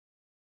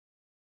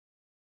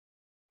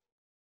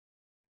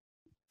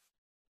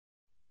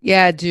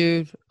 Yeah,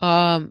 dude.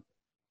 No,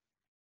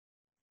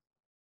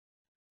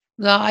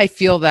 I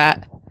feel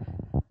that.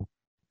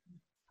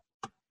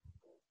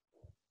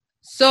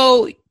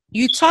 So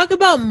you talk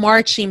about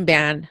marching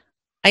band.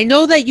 I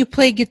know that you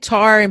play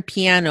guitar and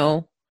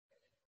piano.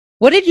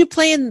 What did you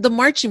play in the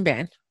marching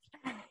band?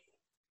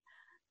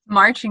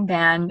 Marching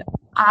band.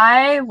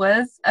 I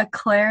was a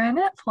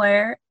clarinet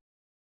player.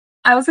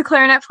 I was a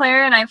clarinet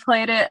player and I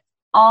played it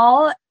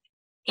all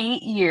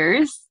 8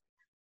 years.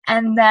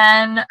 And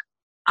then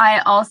I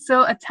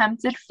also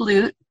attempted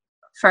flute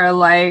for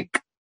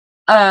like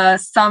a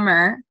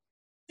summer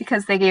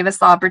because they gave us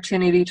the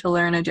opportunity to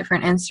learn a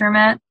different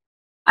instrument.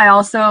 I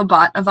also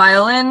bought a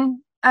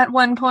violin at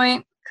one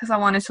point because I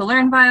wanted to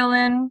learn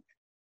violin.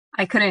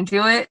 I couldn't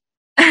do it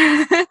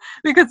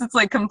because it's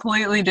like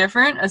completely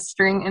different, a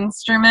string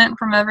instrument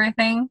from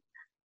everything.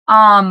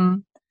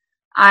 Um,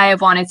 I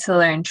wanted to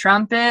learn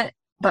trumpet,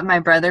 but my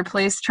brother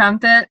plays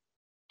trumpet.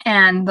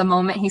 And the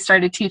moment he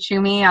started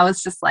teaching me, I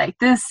was just like,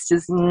 this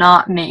does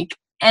not make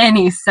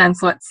any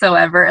sense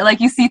whatsoever. Like,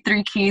 you see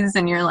three keys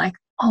and you're like,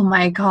 oh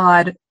my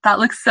God, that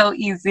looks so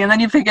easy. And then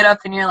you pick it up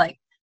and you're like,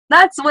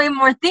 that's way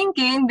more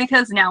thinking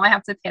because now I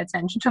have to pay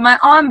attention to my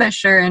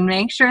embouchure and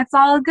make sure it's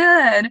all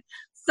good.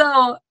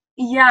 So,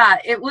 yeah,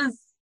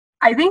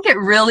 I think it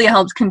really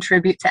helped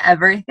contribute to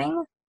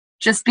everything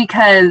just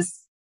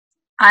because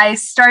I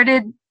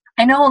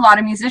know a lot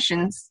of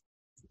musicians.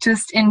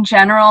 Just in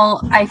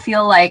general, I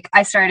feel like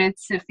I started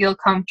to feel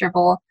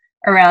comfortable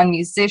around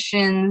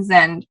musicians,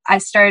 and I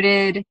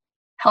started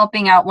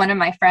helping out one of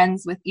my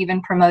friends with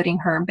even promoting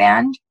her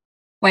band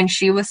when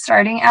she was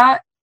starting out.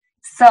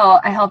 So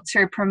I helped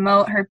her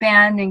promote her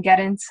band and get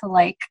into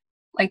like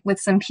with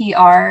some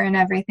PR and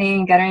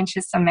everything, get her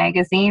into some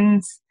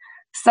magazines.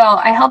 So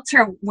I helped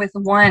her with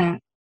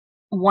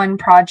one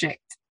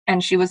project,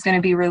 and she was going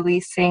to be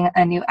releasing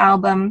a new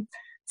album.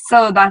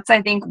 So that's,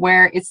 I think,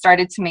 where it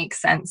started to make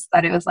sense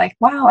that it was like,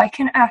 wow, I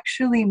can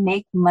actually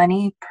make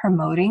money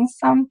promoting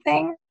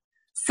something.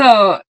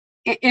 So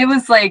it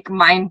was like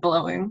mind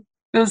blowing.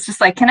 It was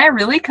just like, can I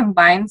really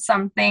combine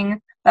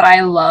something that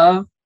I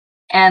love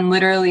and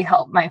literally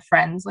help my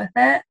friends with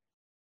it?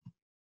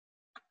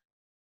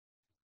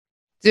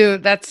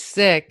 Dude, that's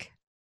sick.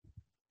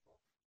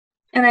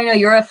 And I know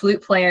you're a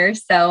flute player,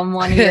 so I'm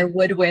one of your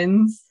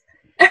woodwinds.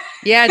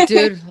 Yeah,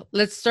 dude.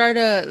 Let's start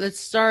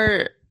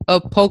a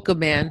polka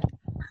band.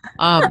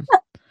 Um,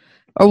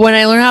 or when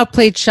I learn how to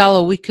play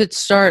cello, we could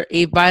start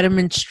a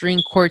vitamin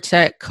string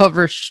quartet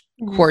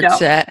No.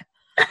 quartet.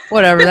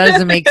 Whatever, that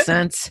doesn't make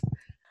sense.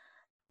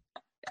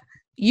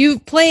 You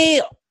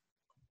play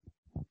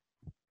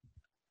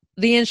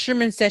the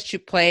instruments that you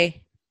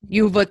play.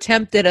 You've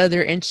attempted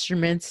other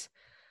instruments,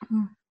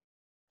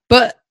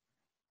 but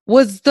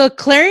was the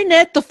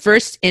clarinet the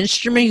first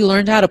instrument you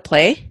learned how to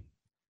play?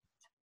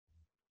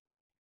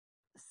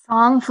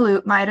 Song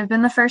flute might have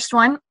been the first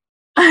one.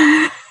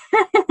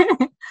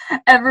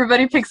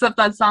 Everybody picks up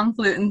that song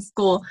flute in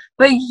school.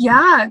 But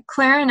yeah,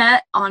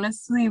 clarinet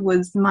honestly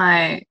was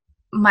my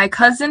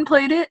cousin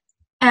played it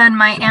and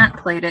my aunt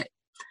played it.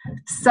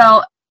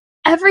 So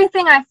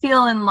everything I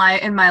feel in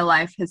my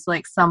life has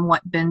like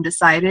somewhat been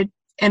decided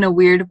in a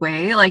weird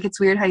way. Like, it's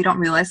weird how you don't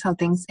realize how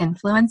things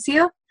influence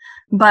you.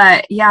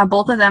 But yeah,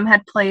 both of them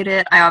had played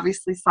it. I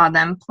obviously saw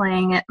them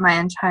playing it my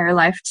entire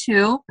life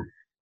too.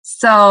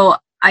 So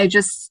I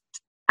just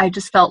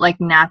felt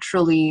like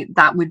naturally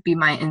that would be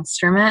my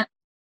instrument.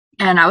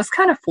 And I was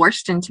kind of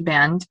forced into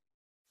band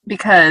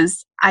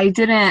because I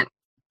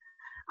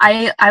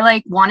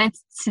like wanted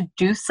to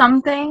do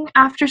something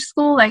after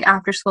school, like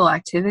after school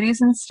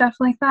activities and stuff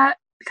like that,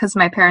 because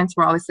my parents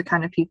were always the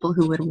kind of people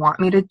who would want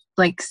me to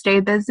like stay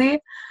busy.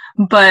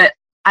 But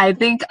I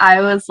think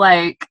I was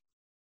like,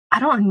 I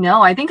don't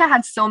know. I think I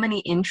had so many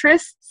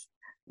interests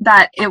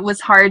that it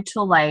was hard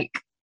to like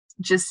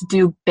just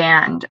do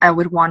band. I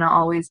would want to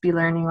always be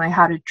learning like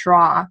how to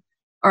draw,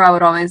 or I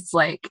would always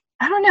like,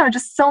 I don't know,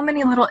 just so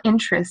many little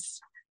interests.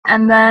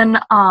 And then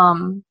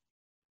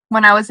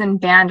when I was in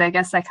band, I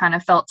guess I kind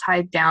of felt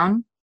tied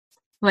down,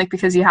 like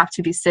because you have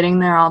to be sitting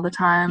there all the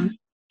time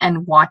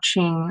and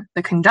watching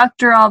the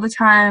conductor all the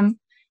time.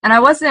 And I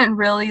wasn't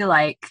really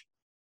like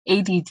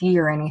ADD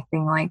or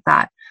anything like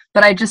that,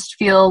 but I just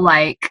feel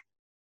like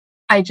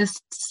I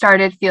just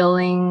started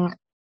feeling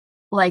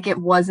like it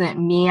wasn't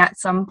me at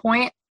some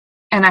point,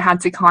 and I had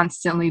to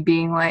constantly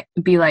be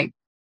like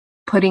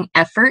putting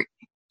effort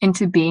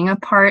into being a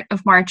part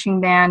of marching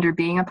band or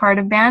being a part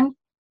of band.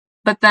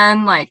 But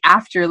then like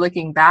after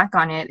looking back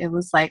on it, it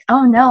was like,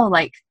 oh no,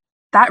 like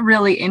that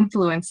really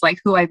influenced like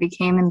who I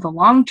became in the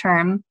long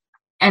term.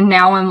 And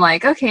now I'm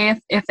like, okay,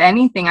 if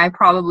anything, I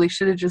probably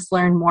should have just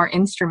learned more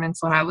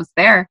instruments when I was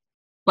there.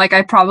 Like,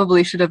 I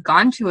probably should have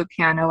gone to a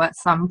piano at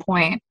some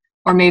point,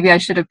 or maybe I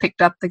should have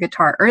picked up the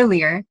guitar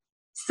earlier.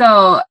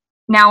 So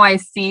now I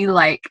see,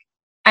 like,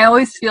 I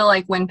always feel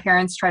like when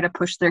parents try to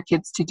push their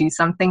kids to do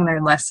something,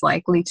 they're less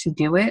likely to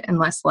do it and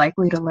less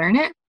likely to learn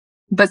it.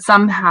 But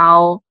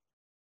somehow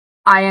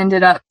I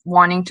ended up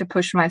wanting to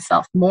push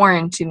myself more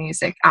into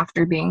music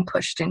after being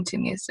pushed into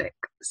music.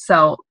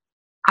 So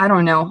I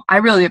don't know. I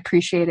really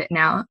appreciate it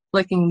now.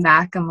 Looking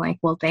back, I'm like,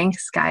 well,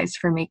 thanks, guys,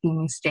 for making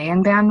me stay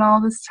in band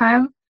all this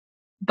time.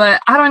 But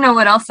I don't know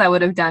what else I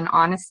would have done,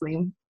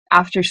 honestly.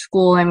 After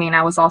school, I mean,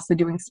 I was also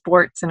doing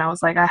sports, and I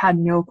was like, I had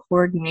no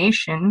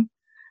coordination.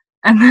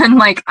 And then,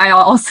 like, I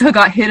also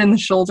got hit in the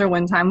shoulder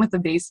one time with a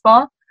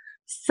baseball.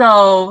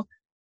 So,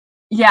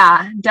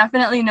 yeah,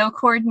 definitely no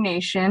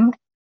coordination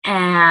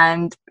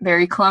and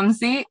very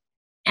clumsy.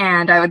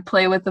 And I would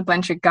play with a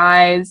bunch of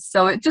guys.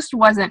 So it just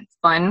wasn't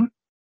fun.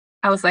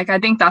 I was like, I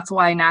think that's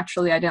why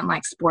naturally I didn't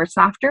like sports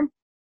after,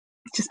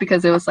 just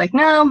because it was like,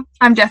 no,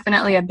 I'm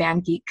definitely a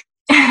band geek.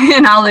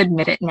 And I'll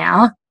admit it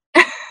now.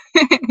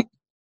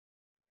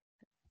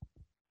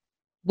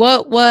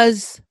 What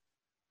was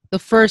the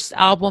first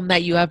album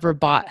that you ever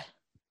bought?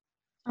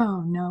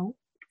 Oh no.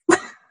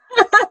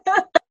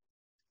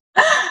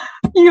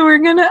 You were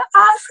gonna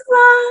ask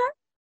that?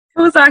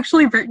 It was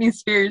actually Britney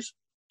Spears.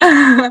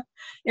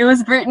 It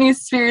was Britney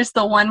Spears'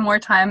 The One More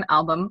Time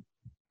album.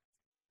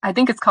 I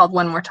think it's called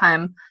One More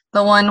Time.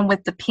 The one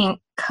with the pink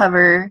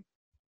cover.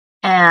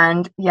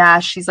 And yeah,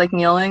 she's like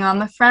kneeling on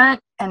the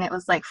front. And it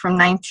was like from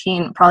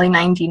probably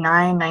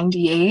 99,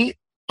 98.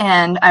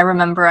 And I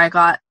remember I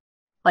got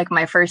like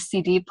my first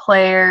CD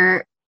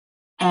player.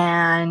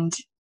 And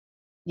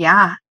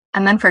yeah.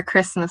 And then for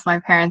Christmas, my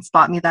parents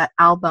bought me that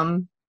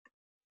album.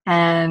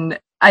 And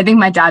I think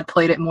my dad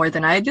played it more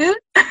than I did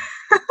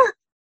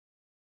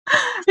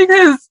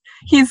because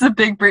he's a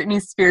big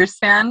Britney Spears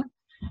fan.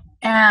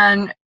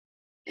 And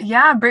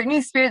yeah,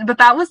 Britney Spears, but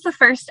that was the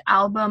first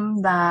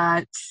album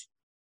that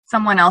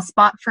someone else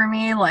bought for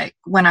me, like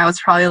when I was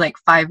probably like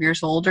 5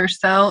 years old or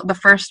so. The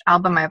first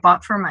album I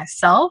bought for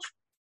myself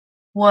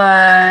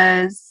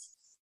was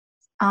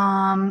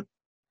um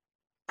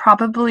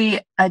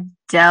probably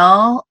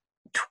Adele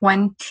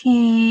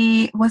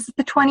 20, was it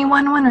the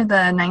 21 one or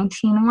the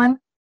 19 one?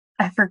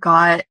 I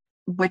forgot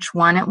which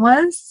one it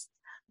was,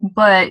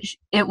 but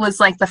it was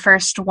like the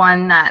first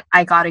one that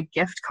I got a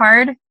gift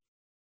card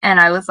and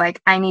I was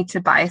like, I need to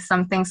buy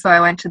something. So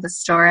I went to the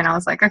store and I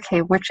was like,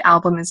 okay, which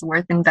album is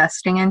worth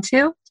investing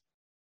into?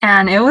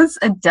 And it was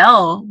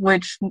Adele,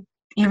 which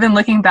even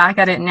looking back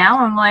at it now,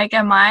 I'm like,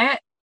 I'm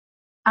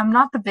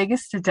not the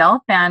biggest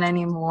Adele fan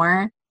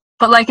anymore.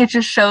 But like, it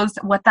just shows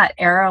what that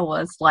era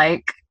was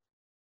like.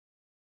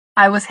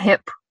 I was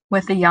hip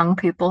with the young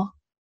people.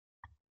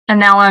 And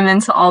now I'm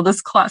into all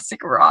this classic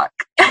rock.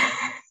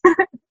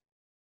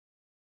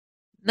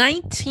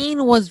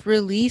 19 was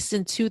released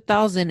in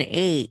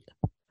 2008.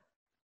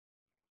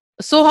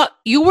 So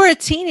you were a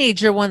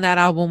teenager when that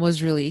album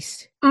was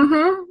released.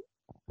 Mm-hmm.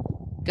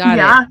 Got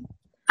Yeah.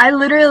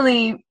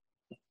 it.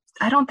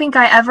 I don't think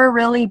I ever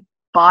really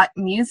bought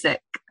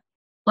music.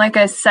 Like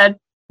I said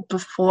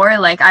before,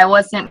 like I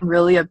wasn't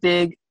really a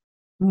big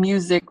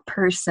music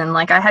person.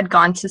 Like I had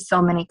gone to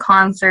so many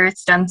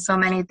concerts, done so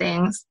many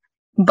things,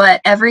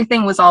 but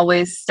everything was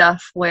always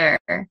stuff where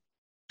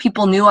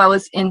people knew I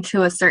was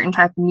into a certain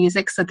type of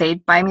music, so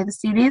they'd buy me the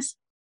CDs.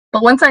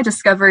 But once I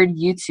discovered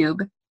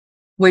YouTube,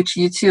 which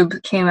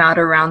YouTube came out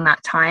around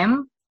that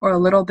time or a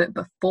little bit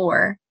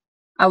before,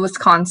 I was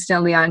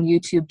constantly on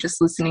YouTube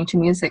just listening to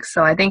music.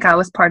 So I think I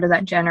was part of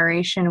that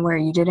generation where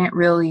you didn't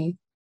really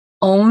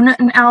own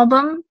an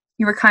album.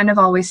 You were kind of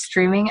always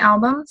streaming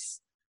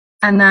albums.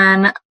 And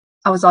then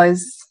I was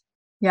always,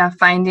 yeah,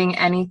 finding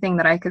anything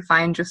that I could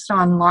find just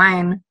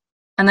online.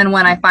 And then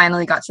when I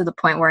finally got to the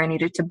point where I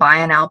needed to buy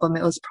an album,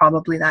 it was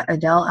probably that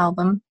Adele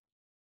album.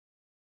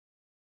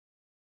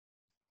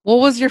 What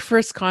was your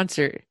first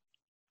concert?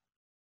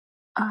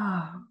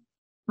 Oh,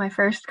 my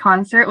first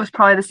concert was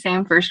probably the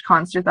same first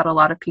concert that a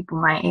lot of people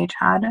my age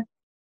had.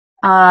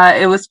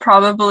 It was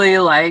probably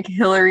like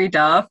Hillary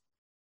Duff.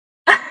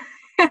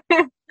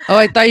 Oh,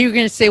 I thought you were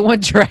going to say One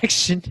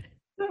Direction.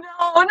 No,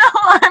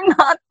 I'm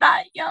not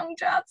that young,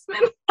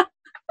 Jasmine.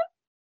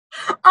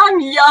 I'm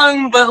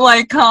young, but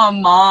like,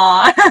 come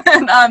on.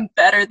 I'm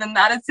better than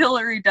that. It's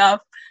Hillary Duff.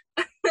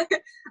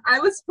 I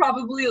was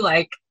probably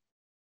like,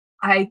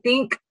 I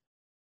think,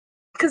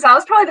 because that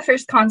was probably the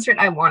first concert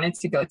I wanted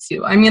to go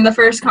to. I mean, the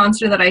first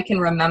concert that I can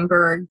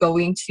remember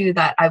going to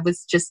that I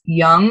was just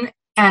young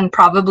and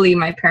probably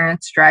my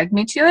parents dragged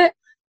me to it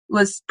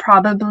was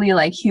probably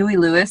like Huey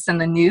Lewis and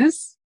the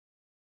News,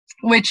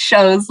 which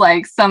shows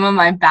like some of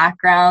my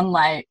background.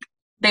 Like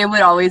they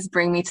would always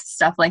bring me to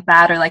stuff like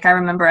that. Or like I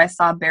remember I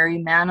saw Barry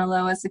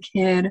Manilow as a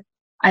kid.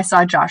 I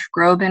saw Josh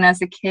Groban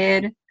as a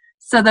kid.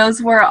 So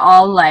those were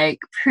all like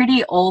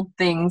pretty old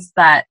things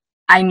that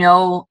I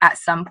know at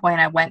some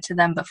point I went to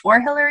them before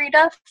Hillary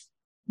Duff.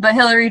 But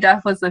Hillary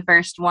Duff was the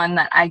first one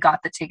that I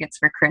got the tickets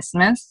for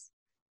Christmas.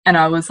 And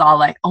I was all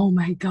like, oh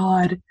my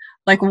God,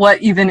 like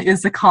what even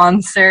is a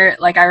concert?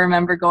 Like I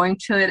remember going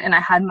to it and I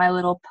had my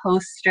little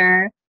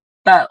poster,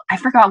 but I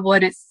forgot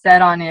what it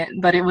said on it,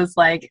 but it was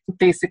like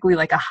basically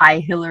like a Hi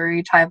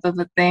Hillary type of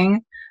a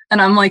thing.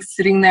 And I'm like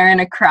sitting there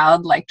in a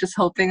crowd, like just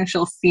hoping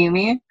she'll see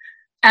me.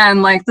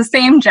 And like the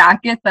same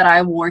jacket that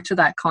I wore to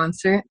that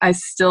concert, I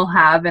still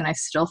have and I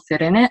still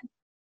fit in it.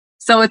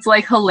 So it's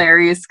like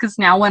hilarious because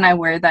now when I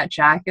wear that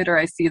jacket or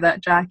I see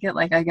that jacket,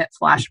 like I get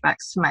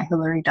flashbacks to my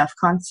Hillary Duff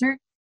concert.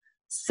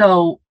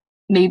 So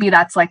maybe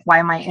that's like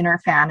why my inner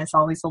fan is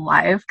always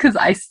alive because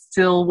I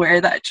still wear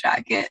that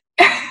jacket.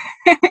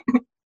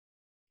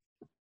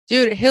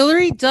 Dude,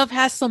 Hillary Duff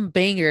has some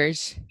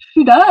bangers.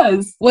 She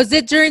does. Was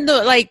it during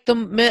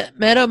the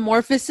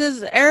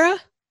Metamorphosis era?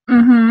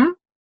 Mm-hmm.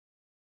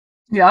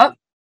 Yep.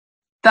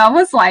 That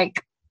was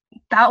like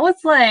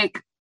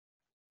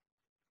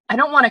I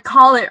don't want to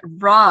call it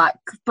rock,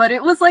 but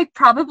it was like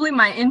probably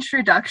my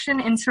introduction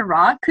into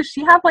rock because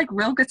she had like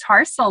real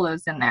guitar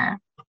solos in there.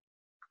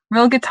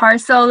 Real guitar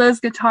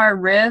solos, guitar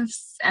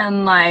riffs,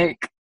 and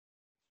like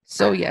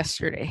So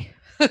yesterday.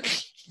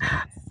 such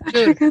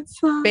Dude, a good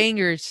song.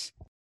 bangers.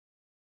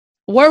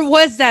 Where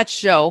was that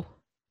show?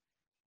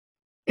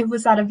 It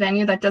was at a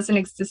venue that doesn't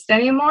exist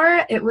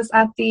anymore. It was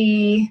at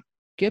the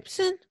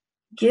Gibson?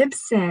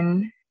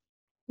 Gibson.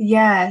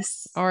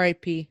 Yes.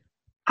 R.I.P.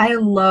 I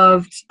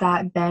loved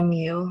that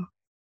venue.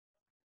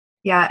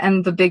 Yeah,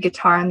 and the big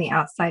guitar on the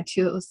outside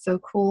too. It was so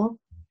cool.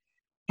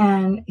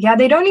 And yeah,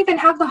 they don't even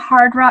have the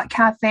Hard Rock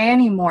Cafe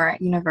anymore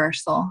at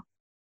Universal,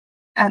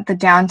 at the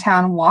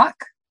downtown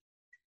walk.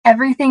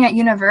 Everything at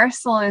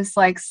Universal is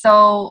like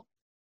so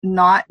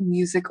not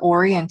music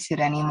oriented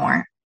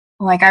anymore.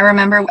 Like I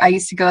remember I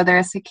used to go there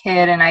as a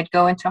kid and I'd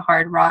go into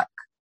Hard Rock.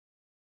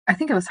 I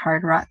think it was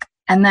Hard Rock.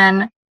 And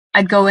then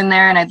I'd go in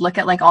there and I'd look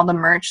at like all the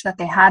merch that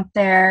they had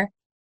there.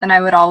 Then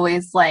I would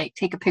always like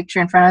take a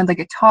picture in front of the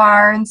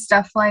guitar and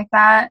stuff like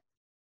that.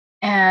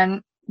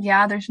 And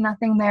yeah, there's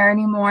nothing there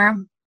anymore.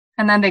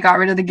 And then they got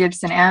rid of the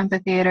Gibson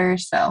Amphitheater.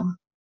 So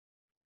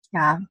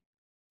yeah,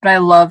 but I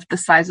loved the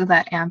size of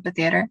that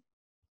amphitheater.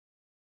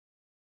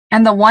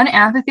 And the one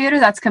amphitheater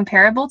that's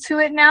comparable to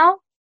it now,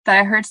 that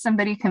I heard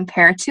somebody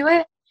compare to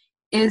it,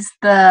 is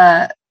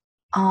the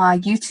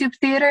YouTube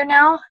theater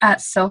now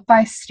at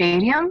SoFi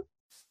Stadium.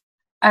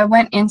 I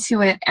went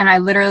into it and I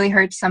literally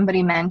heard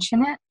somebody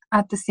mention it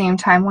at the same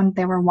time when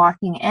they were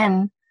walking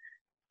in.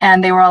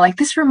 And they were all like,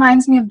 this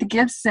reminds me of the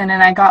Gibson.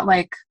 And I got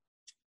like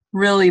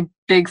really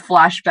big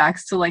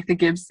flashbacks to like the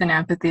Gibson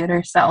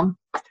amphitheater. So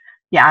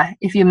yeah,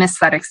 if you miss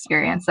that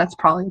experience, that's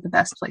probably the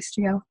best place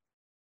to go.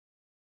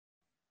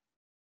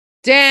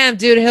 Damn,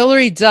 dude,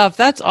 Hillary Duff.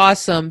 That's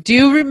awesome. Do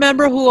you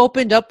remember who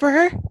opened up for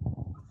her?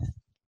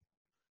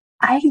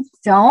 I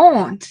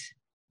don't.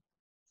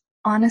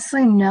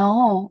 Honestly,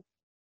 no.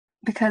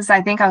 Because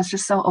I think I was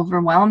just so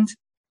overwhelmed.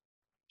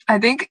 I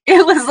think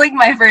it was like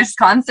my first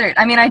concert.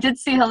 I mean, I did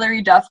see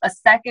Hillary Duff a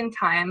second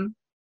time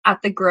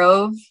at the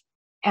Grove,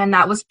 and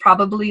that was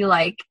probably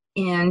like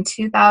in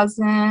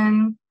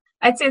 2000.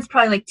 I'd say it's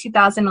probably like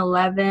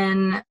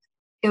 2011.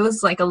 It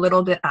was like a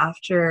little bit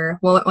after,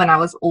 well, when I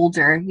was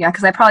older. Yeah,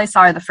 because I probably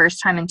saw her the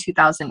first time in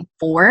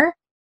 2004.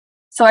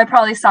 So I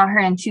probably saw her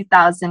in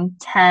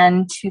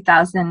 2010,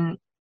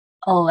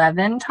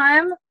 2011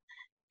 time.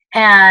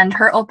 And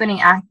her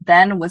opening act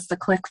then was the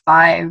Click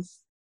Five.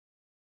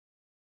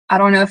 I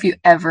don't know if you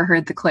ever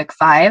heard the Click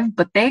Five,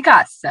 but they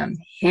got some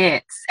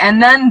hits.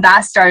 And then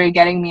that started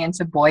getting me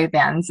into boy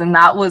bands. And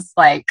that was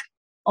like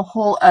a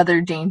whole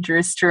other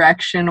dangerous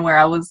direction where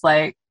I was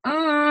like,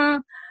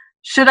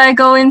 should I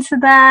go into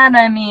that?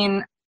 I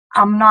mean,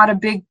 I'm not a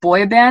big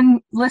boy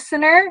band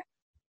listener.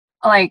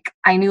 Like,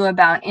 I knew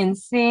about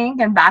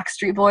NSYNC and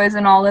Backstreet Boys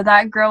and all of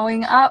that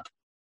growing up.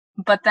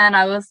 But then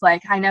I was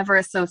like, I never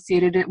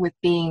associated it with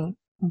being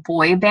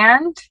boy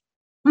band.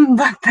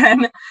 But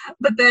then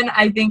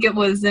I think it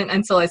wasn't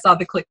until I saw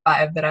the Click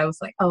Five that I was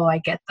like, oh, I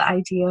get the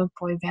idea of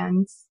boy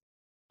bands.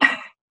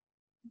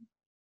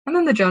 And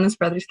then the Jonas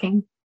Brothers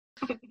came.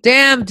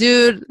 Damn,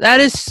 dude. That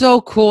is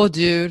so cool,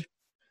 dude.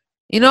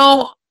 You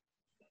know,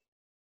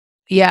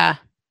 yeah.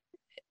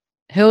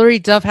 Hillary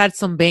Duff had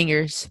some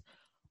bangers.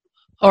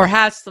 Or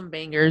has some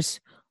bangers.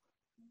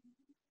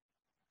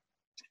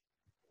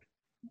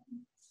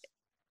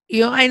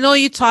 You know, I know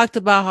you talked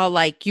about how,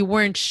 like, you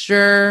weren't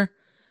sure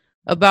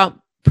about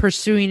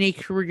pursuing a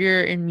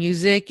career in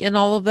music and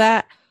all of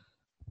that.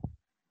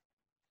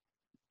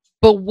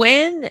 But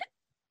when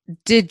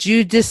did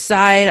you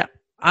decide,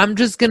 I'm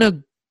just going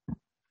to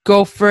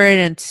go for it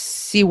and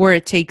see where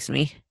it takes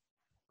me?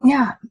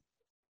 Yeah.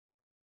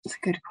 It's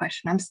a good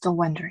question. I'm still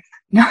wondering.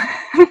 No.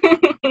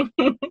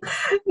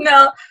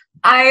 No,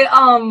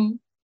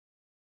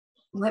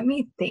 let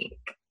me think.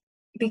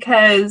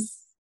 Because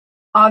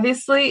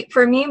obviously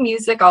for me,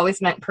 music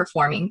always meant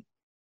performing.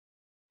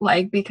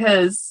 Like,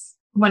 because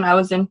when I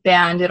was in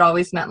band, it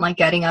always meant like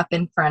getting up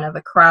in front of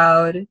a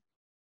crowd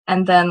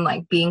and then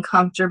like being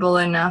comfortable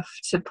enough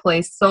to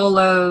play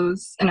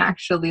solos and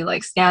actually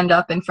like stand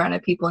up in front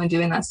of people and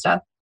doing that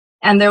stuff.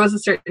 And there was a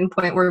certain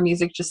point where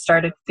music just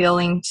started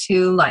feeling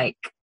too like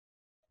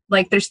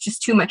there's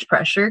just too much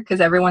pressure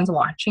because everyone's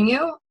watching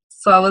you.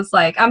 So I was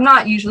like, I'm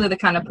not usually the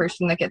kind of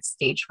person that gets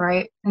stage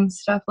fright and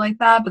stuff like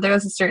that. But there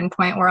was a certain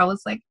point where I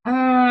was like,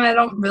 I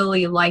don't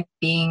really like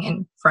being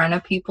in front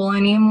of people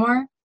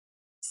anymore.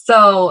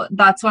 So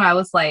that's when I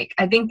was like,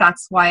 I think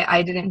that's why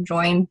I didn't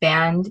join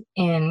band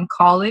in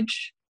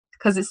college,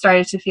 because it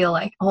started to feel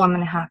like, oh, I'm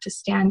going to have to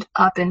stand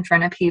up in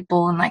front of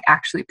people and like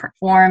actually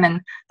perform.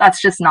 And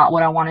that's just not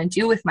what I want to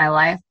do with my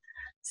life.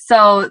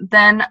 So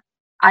then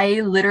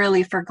I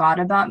literally forgot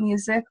about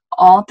music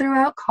all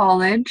throughout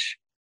college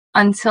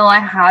until I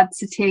had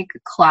to take a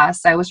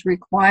class. I was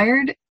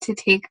required to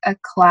take a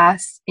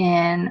class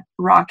in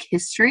rock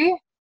history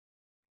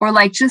or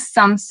like just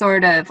some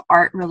sort of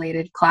art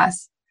related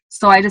class.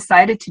 So I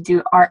decided to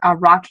do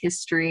rock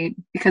history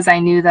because I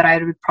knew that I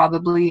would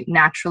probably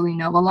naturally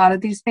know a lot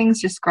of these things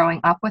just growing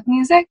up with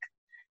music.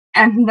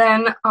 And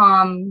then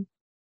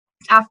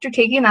after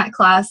taking that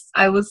class,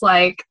 I was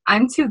like,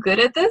 I'm too good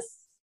at this.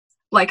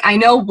 Like, I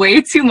know way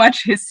too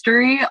much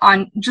history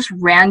on just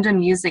random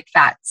music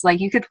facts. Like,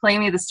 you could play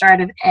me the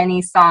start of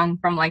any song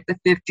from like the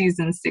 50s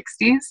and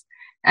 60s,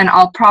 and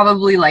I'll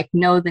probably like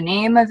know the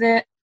name of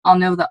it. I'll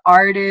know the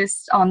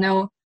artist. I'll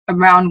know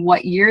around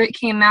what year it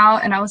came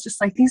out. And I was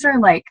just like, these are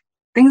like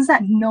things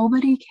that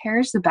nobody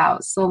cares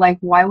about. So like,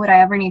 why would I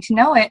ever need to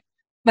know it?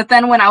 But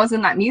then when I was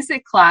in that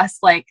music class,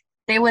 like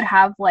they would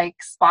have like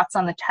spots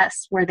on the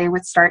test where they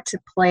would start to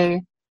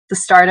play the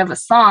start of a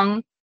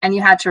song, and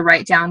you had to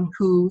write down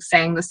who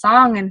sang the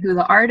song and who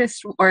the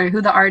artist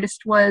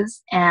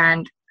was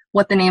and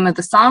what the name of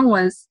the song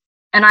was.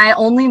 And I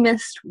only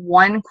missed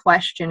one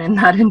question in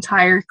that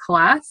entire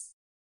class.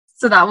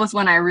 So that was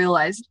when I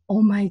realized,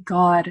 oh my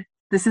God,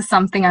 this is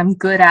something I'm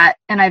good at,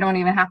 and I don't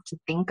even have to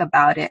think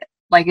about it.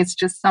 Like, it's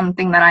just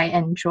something that I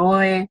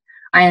enjoy.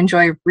 I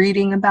enjoy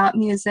reading about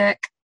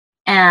music.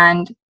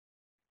 And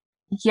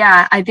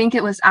yeah, I think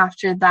it was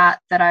after that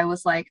I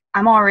was like,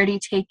 I'm already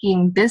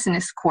taking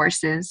business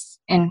courses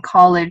in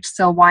college,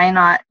 so why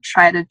not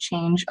try to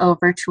change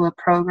over to a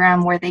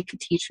program where they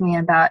could teach me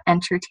about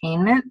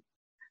entertainment?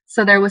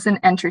 So there was an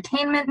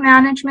entertainment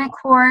management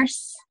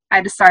course.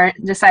 I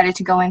decided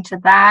to go into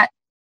that.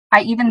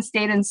 I even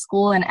stayed in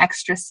school an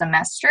extra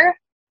semester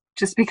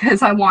just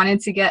because I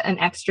wanted to get an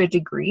extra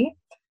degree.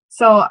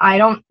 So I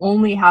don't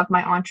only have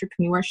my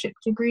entrepreneurship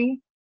degree,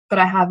 but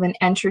I have an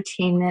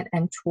entertainment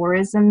and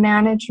tourism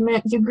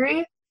management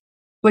degree,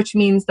 which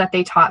means that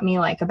they taught me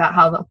like about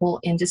how the whole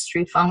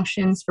industry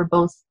functions for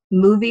both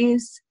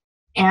movies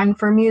and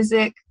for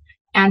music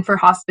and for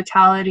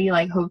hospitality,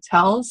 like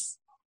hotels,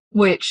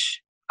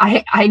 which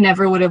I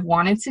never would have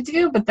wanted to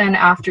do. But then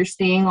after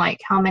seeing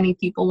like how many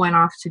people went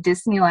off to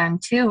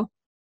Disneyland too,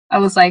 I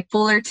was like,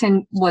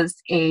 Fullerton was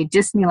a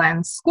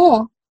Disneyland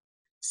school.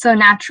 So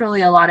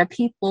naturally, a lot of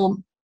people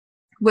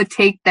would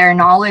take their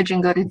knowledge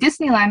and go to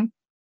Disneyland.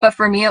 But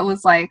for me, it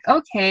was like,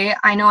 okay,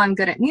 I know I'm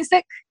good at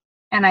music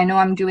and I know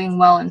I'm doing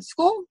well in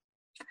school.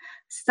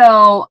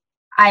 So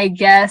I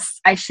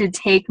guess I should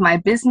take my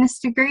business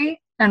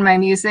degree and my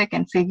music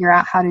and figure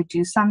out how to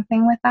do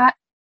something with that.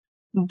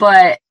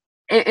 But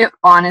it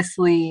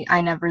honestly,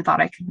 I never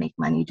thought I could make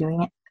money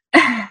doing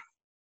it.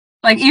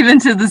 Like, even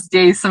to this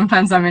day,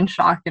 sometimes I'm in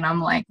shock and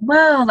I'm like,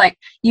 whoa, like,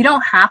 you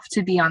don't have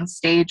to be on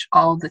stage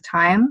all the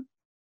time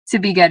to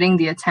be getting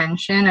the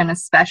attention, and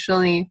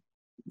especially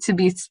to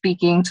be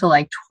speaking to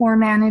like tour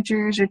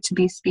managers or to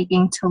be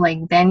speaking to like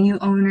venue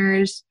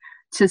owners,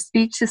 to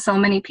speak to so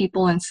many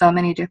people in so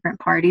many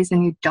different parties,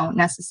 and you don't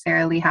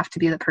necessarily have to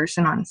be the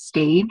person on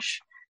stage.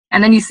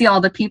 And then you see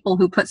all the people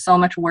who put so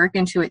much work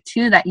into it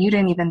too that you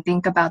didn't even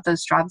think about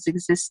those jobs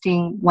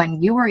existing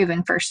when you were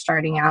even first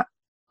starting out.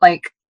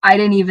 Like, I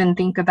didn't even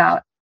think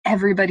about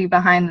everybody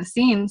behind the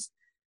scenes.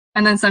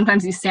 And then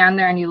sometimes you stand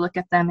there and you look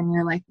at them and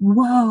you're like,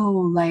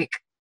 whoa, like,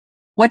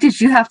 what did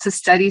you have to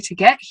study to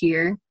get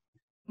here?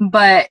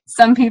 But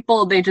some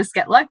people, they just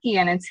get lucky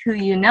and it's who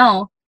you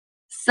know.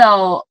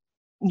 So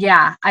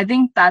yeah, I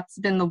think that's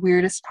been the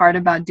weirdest part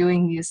about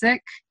doing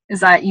music, is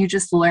that you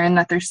just learn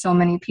that there's so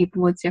many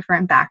people with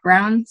different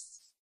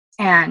backgrounds.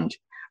 And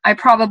I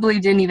probably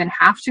didn't even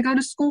have to go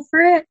to school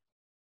for it,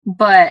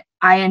 but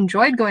I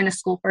enjoyed going to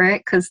school for it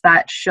because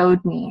that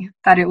showed me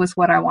that it was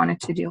what I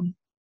wanted to do.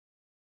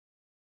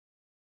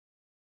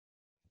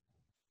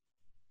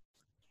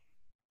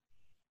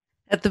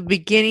 At the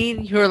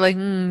beginning, you were like,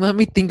 let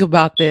me think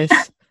about this.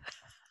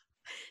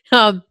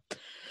 um,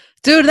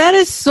 Dude, that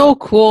is so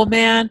cool,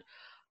 man.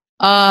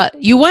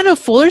 You went to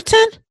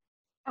Fullerton?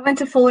 I went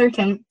to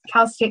Fullerton,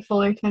 Cal State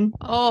Fullerton.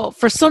 Oh,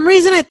 for some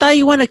reason I thought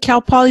you went to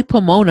Cal Poly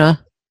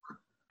Pomona.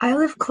 I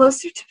live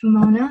closer to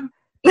Pomona.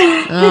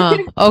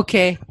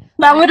 Okay.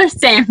 That would have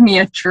saved me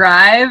a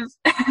drive.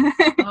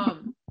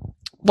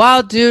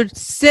 Wow, dude,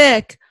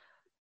 sick.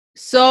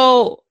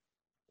 So,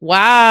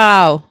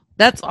 wow,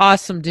 that's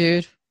awesome,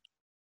 dude.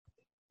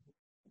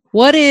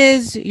 What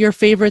is your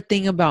favorite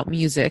thing about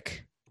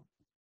music?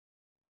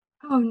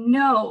 Oh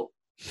no.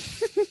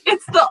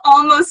 It's the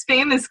almost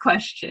famous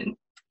question.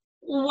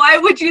 Why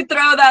would you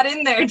throw that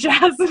in there,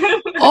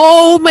 Jasmine?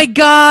 Oh my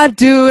God,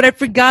 dude, I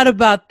forgot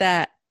about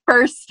that.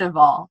 First of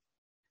all,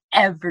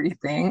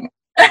 everything.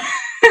 I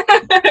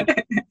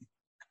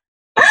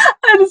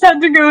just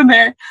had to go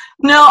there.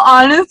 No,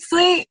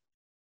 honestly,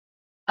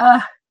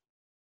 I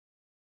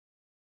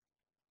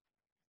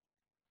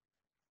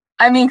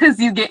mean, because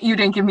you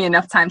didn't give me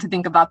enough time to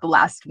think about the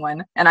last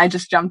one, and I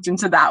just jumped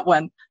into that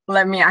one.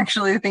 Let me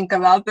actually think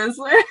about this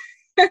one.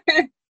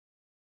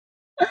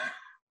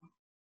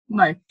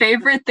 My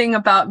favorite thing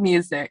about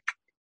music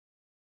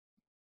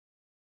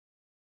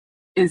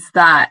is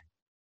that.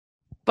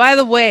 By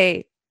the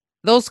way,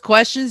 those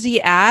questions he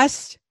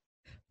asked,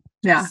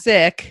 Yeah,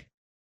 sick.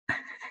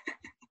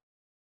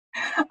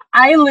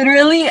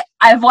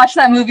 I've watched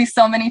that movie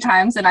so many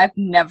times, and I've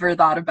never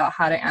thought about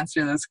how to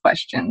answer those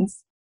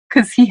questions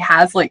because he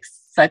has like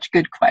such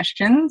good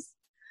questions.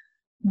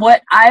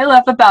 What I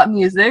love about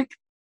music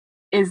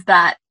is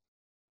that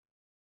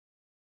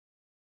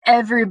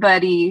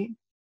everybody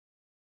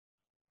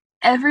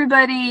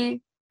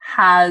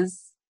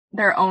has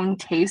their own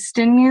taste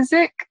in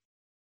music,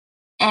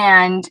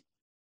 and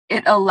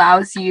it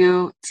allows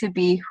you to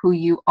be who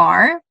you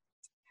are,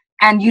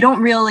 and you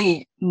don't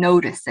really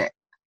notice it.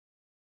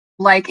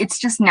 Like, it's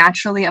just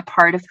naturally a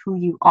part of who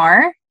you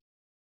are,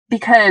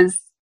 because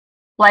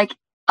like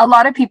a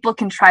lot of people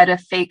can try to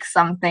fake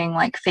something,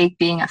 like fake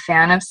being a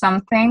fan of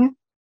something,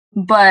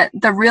 but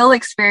the real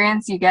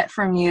experience you get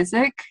from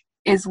music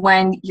is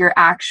when you're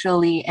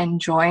actually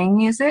enjoying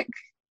music,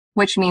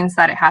 which means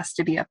that it has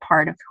to be a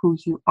part of who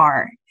you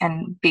are.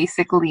 And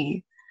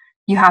basically,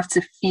 you have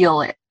to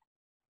feel it.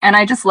 And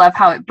I just love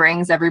how it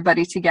brings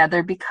everybody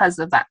together because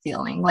of that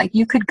feeling. Like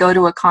you could go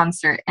to a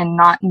concert and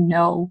not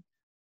know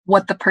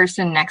what the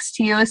person next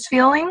to you is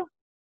feeling,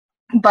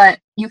 but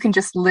you can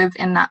just live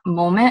in that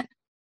moment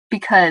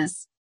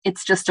because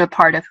it's just a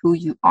part of who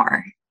you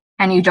are.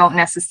 And you don't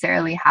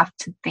necessarily have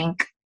to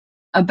think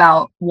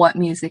about what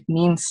music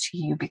means to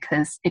you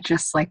because it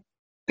just like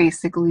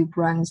basically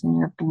runs in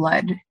your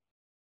blood.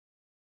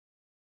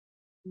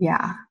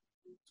 Yeah.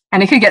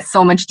 And it could get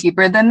so much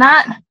deeper than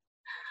that,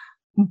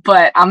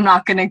 but I'm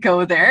not going to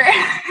go there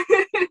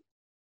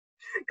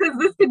because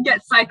this could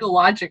get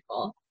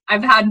psychological.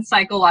 I've had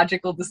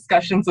psychological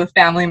discussions with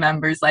family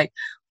members like,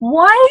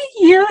 why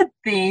do you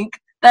think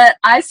that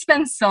I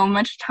spend so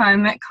much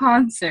time at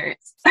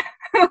concerts?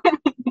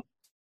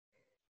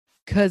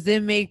 Because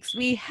it makes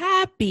me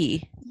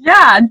happy.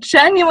 Yeah,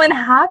 genuine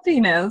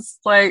happiness.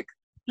 Like,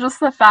 just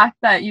the fact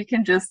that you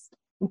can just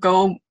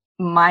go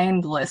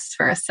mindless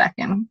for a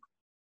second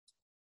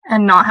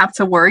and not have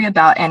to worry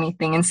about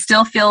anything and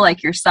still feel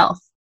like yourself.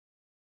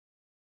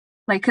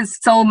 Like, because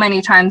so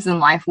many times in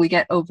life we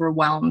get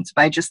overwhelmed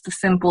by just the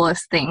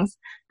simplest things.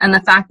 And the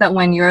fact that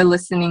when you're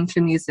listening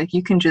to music,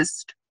 you can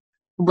just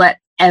let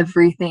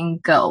everything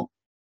go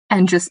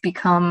and just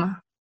become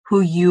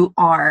who you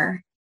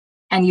are.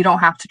 And you don't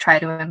have to try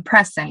to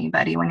impress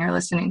anybody when you're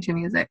listening to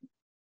music.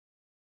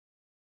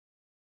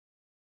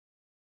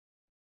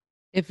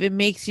 If it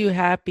makes you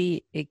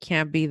happy, it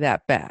can't be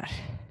that bad.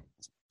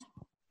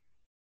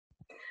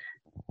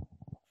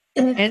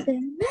 If it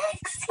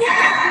makes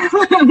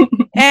you.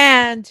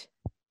 And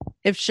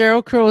if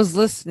Cheryl Crow is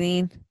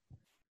listening,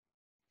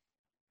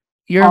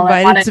 you're All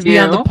invited to be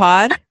on the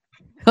pod.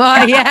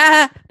 Oh,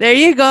 yeah. There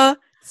you go.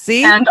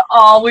 See? And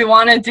all we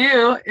want to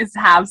do is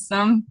have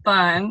some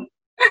fun.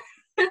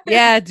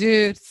 Yeah,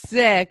 dude.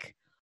 Sick.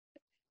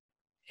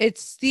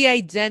 It's the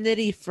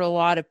identity for a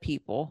lot of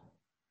people.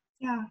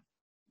 Yeah.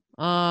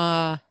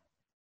 A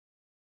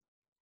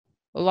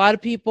lot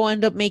of people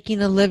end up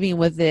making a living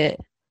with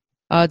it,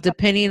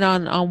 depending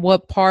on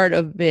what part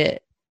of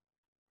it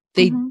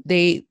they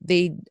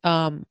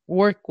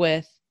work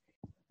with.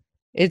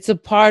 It's a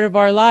part of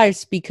our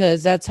lives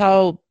because that's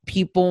how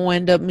people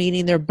end up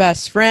meeting their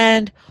best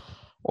friend,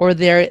 or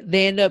they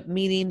end up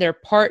meeting their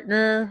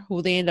partner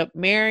who they end up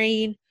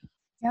marrying.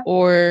 Yep.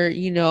 Or,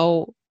 you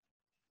know,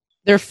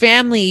 their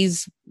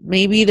families,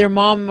 maybe their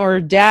mom or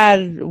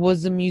dad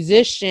was a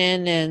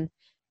musician. And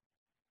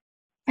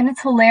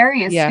it's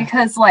hilarious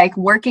because like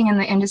working in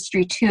the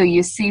industry too,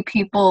 you see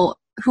people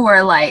who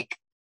are like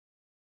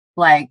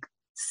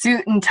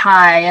suit and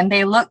tie and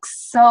they look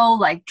so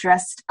like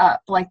dressed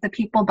up, like the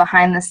people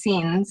behind the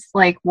scenes,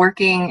 like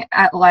working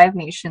at Live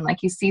Nation.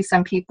 Like you see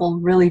some people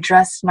really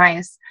dressed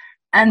nice,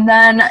 and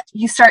then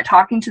you start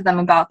talking to them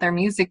about their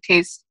music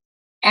taste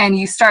and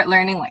you start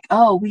learning like,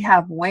 oh, we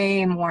have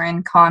way more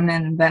in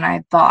common than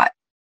I thought.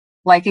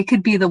 Like it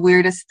could be the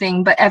weirdest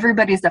thing, but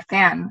everybody's a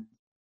fan.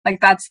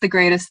 Like that's the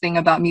greatest thing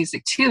about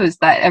music too, is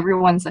that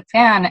everyone's a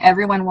fan.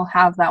 Everyone will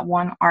have that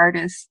one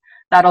artist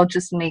that'll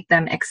just make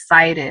them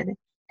excited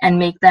and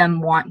make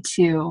them want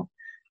to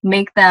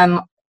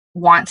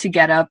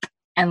get up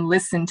and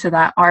listen to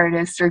that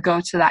artist or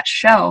go to that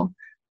show.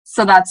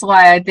 So that's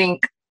why I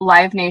think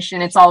Live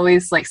Nation, it's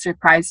always like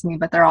surprised me,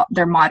 but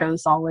their motto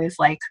is always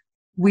like,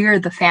 we're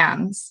the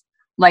fans.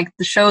 Like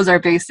the shows are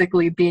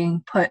basically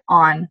being put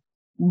on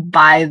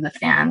by the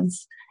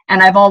fans.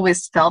 And I've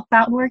always felt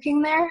that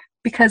working there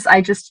because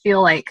I just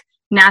feel like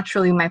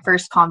naturally my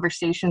first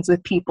conversations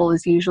with people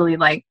is usually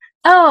like,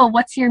 oh,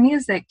 what's your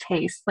music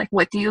taste? Like,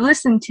 what do you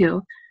listen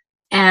to?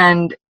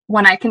 And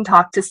when I can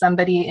talk to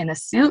somebody in a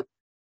suit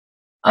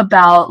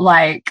about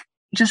like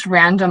just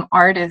random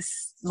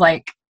artists,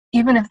 like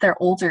even if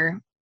they're older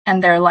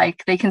and they're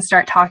like, they can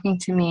start talking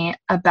to me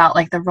about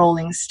like the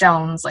Rolling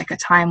Stones, like a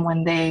time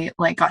when they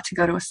like got to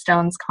go to a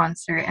Stones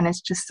concert. And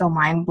it's just so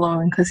mind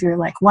blowing because you're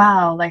like,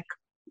 wow, like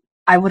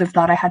I would have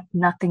thought I had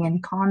nothing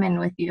in common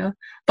with you,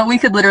 but we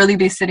could literally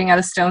be sitting at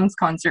a Stones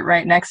concert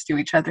right next to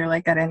each other,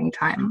 like at any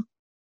time.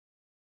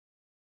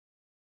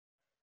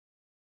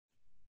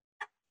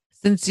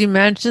 Since you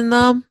mentioned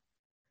them,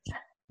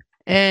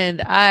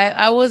 and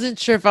I wasn't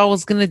sure if I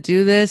was going to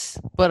do this,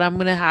 but I'm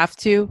going to have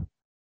to.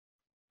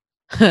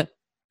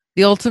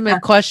 The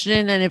ultimate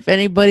question, and if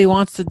anybody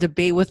wants to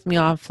debate with me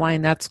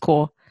offline, that's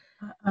cool.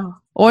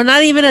 Or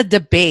not even a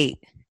debate,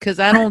 because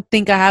I don't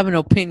think I have an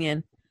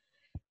opinion.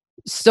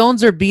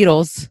 Stones or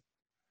Beatles?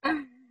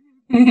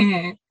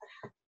 Yeah,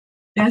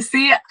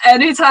 see,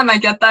 anytime I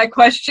get that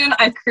question,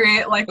 I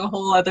create like a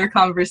whole other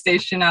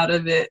conversation out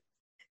of it.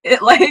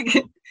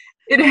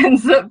 It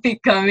ends up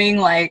becoming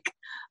like,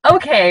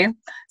 okay,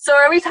 so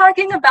are we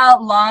talking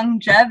about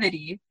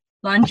longevity?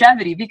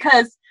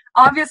 Because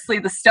obviously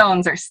the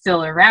Stones are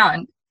still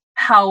around.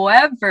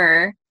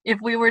 However, if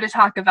we were to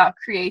talk about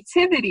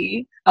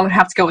creativity, I would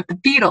have to go with the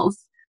Beatles.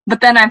 But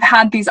then I've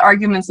had these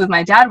arguments with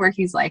my dad where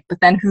he's like,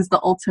 but then who's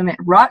the ultimate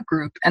rock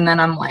group? And then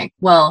I'm like,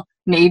 well,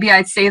 maybe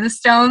I'd say the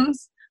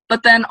Stones,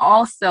 but then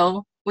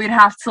also we'd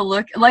have to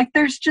look, like,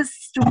 there's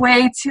just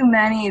way too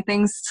many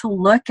things to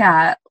look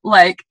at.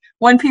 Like,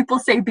 when people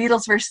say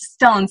Beatles versus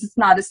Stones, it's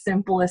not as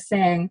simple as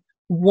saying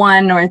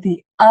one or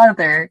the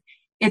other.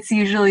 It's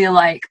usually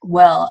like,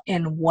 well,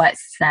 in what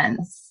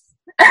sense?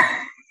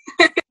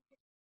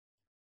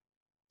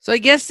 So I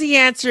guess the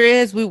answer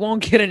is we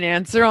won't get an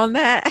answer on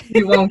that.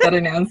 You won't get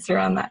an answer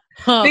on that.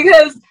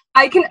 Because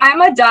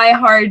I'm a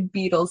diehard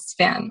Beatles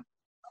fan.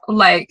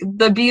 Like,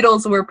 the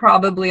Beatles were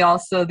probably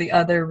also the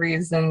other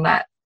reason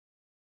that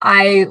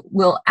I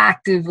will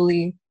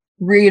actively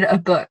read a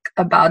book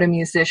about a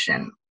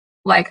musician.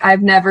 Like,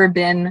 I've never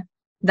been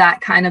that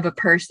kind of a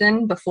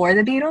person before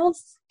the Beatles.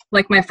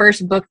 Like, my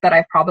first book that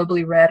I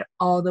probably read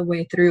all the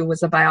way through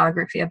was a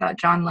biography about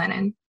John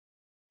Lennon.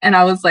 And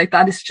I was like,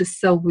 that is just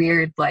so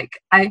weird. Like,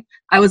 I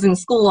was in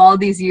school all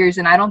these years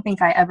and I don't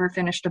think I ever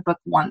finished a book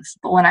once.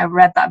 But when I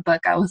read that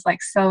book, I was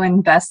like so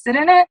invested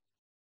in it.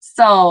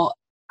 So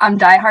I'm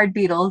diehard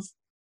Beatles,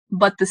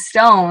 but the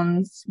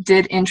Stones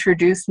did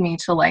introduce me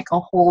to like a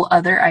whole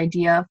other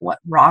idea of what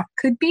rock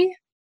could be.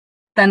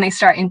 Then they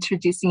start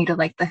introducing you to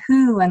like the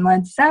Who and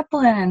Led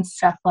Zeppelin and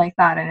stuff like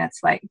that. And it's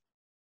like,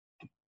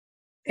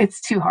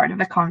 it's too hard of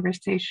a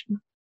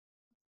conversation.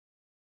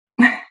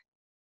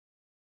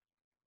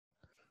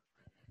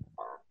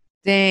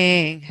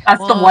 Dang.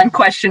 That's the one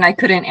question I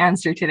couldn't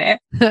answer today.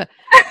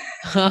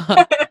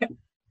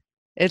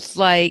 It's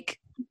like,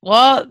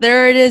 well,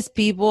 there it is,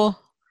 people.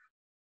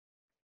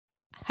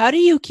 How do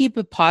you keep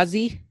it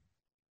posy?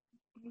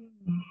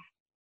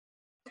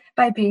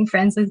 By being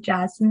friends with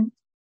Jasmine.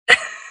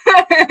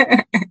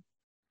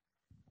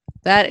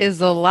 That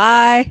is a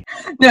lie.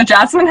 No,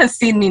 Jasmine has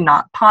seen me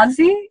not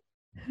posy.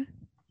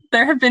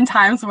 There have been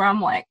times where I'm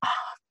like, oh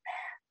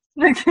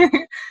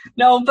man.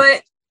 No,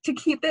 but to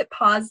keep it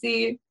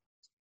posy,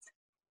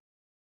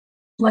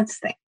 let's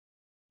think.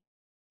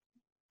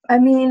 I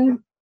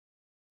mean,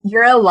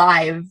 you're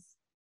alive,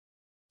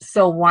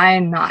 so why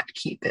not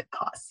keep it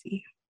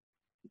posy?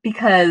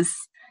 Because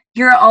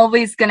you're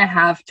always going to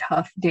have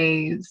tough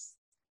days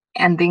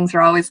and things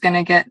are always going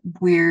to get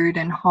weird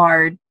and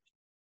hard.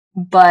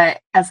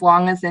 But as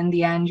long as in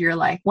the end you're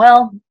like,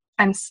 well,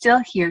 I'm still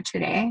here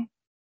today.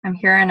 I'm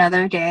here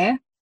another day.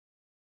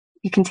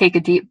 You can take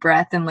a deep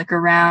breath and look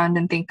around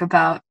and think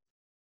about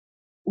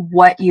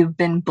what you've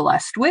been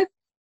blessed with.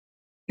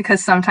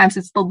 Because sometimes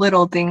it's the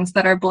little things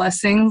that are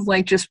blessings,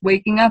 like just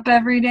waking up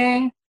every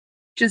day,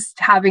 just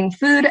having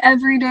food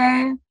every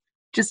day,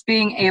 just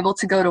being able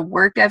to go to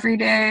work every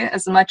day.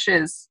 As much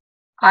as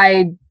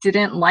I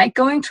didn't like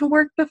going to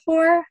work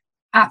before,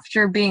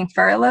 after being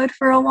furloughed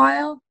for a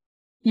while,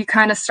 you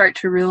kind of start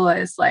to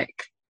realize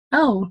like,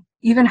 oh,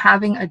 even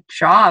having a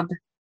job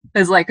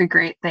is like a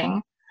great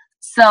thing.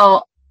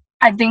 So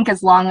I think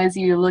as long as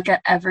you look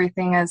at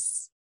everything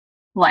as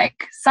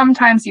like,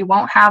 sometimes you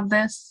won't have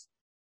this,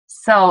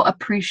 so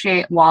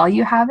appreciate while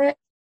you have it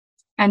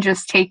and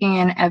just taking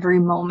in every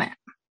moment.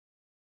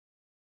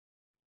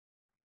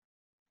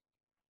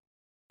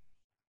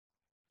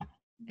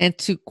 And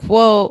to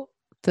quote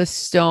the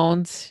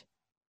Stones,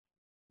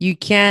 you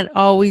can't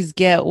always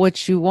get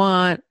what you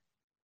want,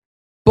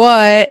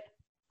 but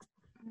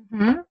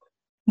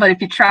But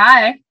if you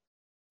try,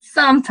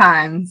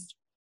 sometimes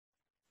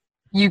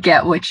you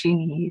get what you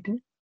need.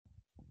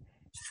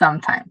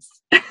 Sometimes.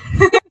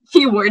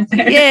 Keyword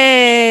there.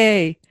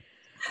 Yay!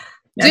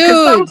 Yeah,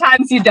 dude,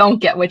 sometimes you don't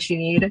get what you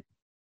need.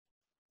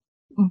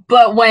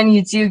 But when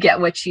you do get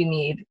what you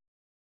need,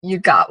 you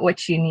got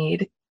what you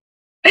need.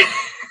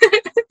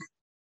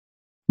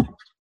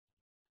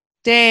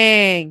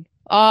 Dang.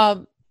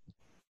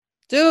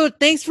 Dude,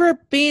 thanks for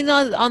being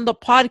on the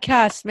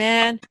podcast,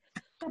 man.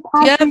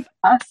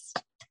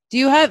 Do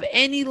you have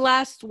any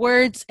last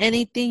words?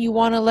 Anything you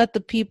want to let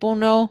the people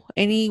know?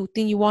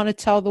 Anything you want to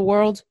tell the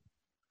world?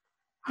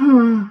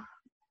 I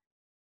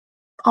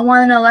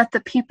want to let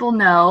the people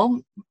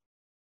know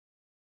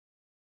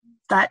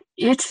that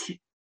it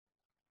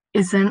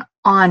is an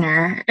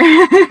honor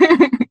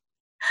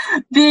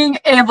being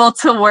able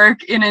to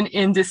work in an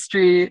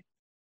industry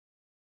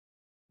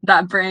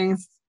that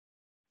brings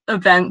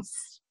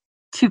events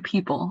to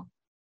people.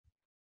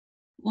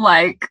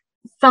 Like,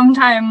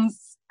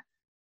 sometimes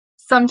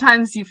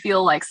you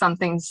feel like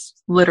something's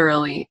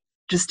literally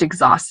just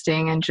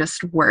exhausting and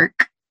just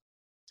work.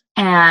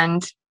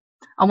 And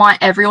I want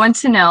everyone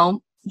to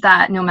know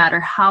that no matter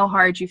how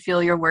hard you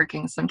feel you're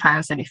working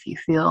sometimes, and if you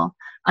feel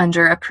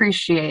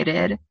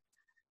underappreciated,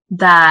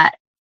 that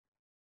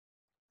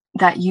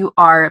you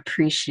are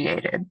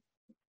appreciated.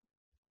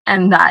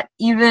 And that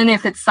even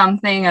if it's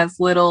something as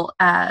little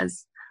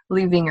as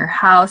leaving your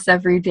house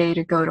every day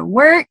to go to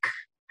work,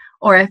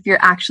 or if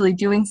you're actually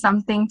doing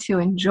something to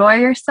enjoy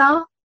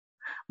yourself,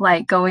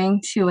 like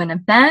going to an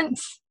event,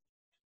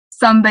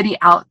 somebody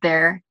out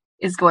there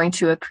is going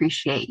to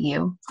appreciate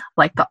you,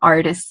 like the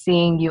artist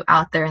seeing you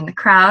out there in the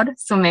crowd.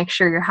 So make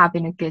sure you're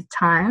having a good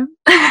time.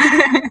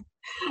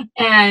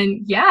 And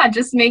yeah,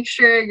 just make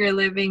sure you're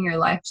living your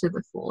life to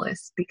the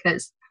fullest,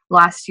 because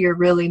last year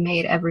really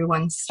made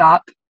everyone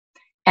stop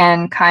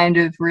and kind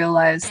of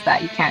realize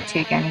that you can't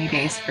take any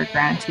days for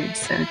granted.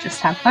 So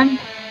just have fun.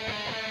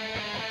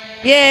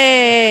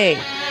 Yay!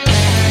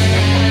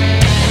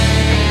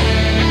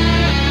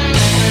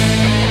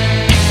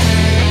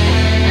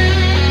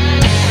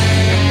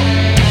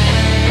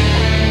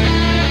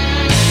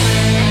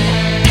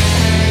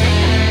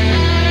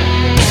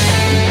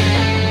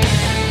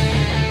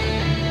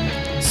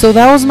 So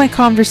that was my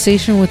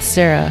conversation with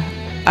Sarah.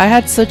 I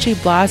had such a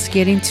blast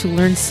getting to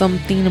learn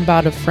something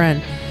about a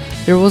friend.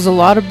 There was a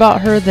lot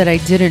about her that I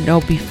didn't know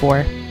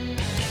before.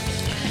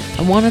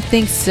 I want to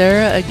thank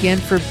Sarah again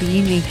for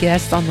being a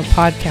guest on the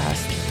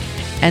podcast.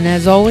 And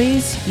as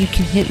always, you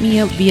can hit me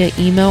up via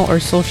email or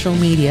social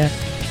media.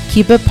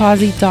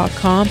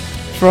 keepitposy.com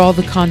for all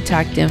the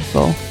contact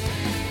info.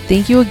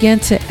 Thank you again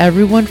to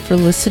everyone for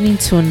listening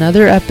to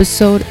another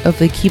episode of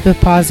the Keep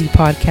It Posy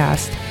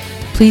podcast.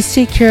 Please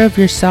take care of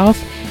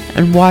yourself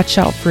and watch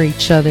out for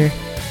each other.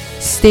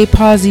 Stay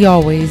posy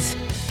always.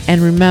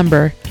 And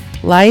remember,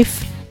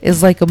 life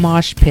is like a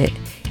mosh pit.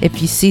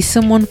 If you see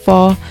someone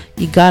fall,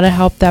 you gotta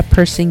help that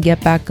person get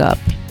back up.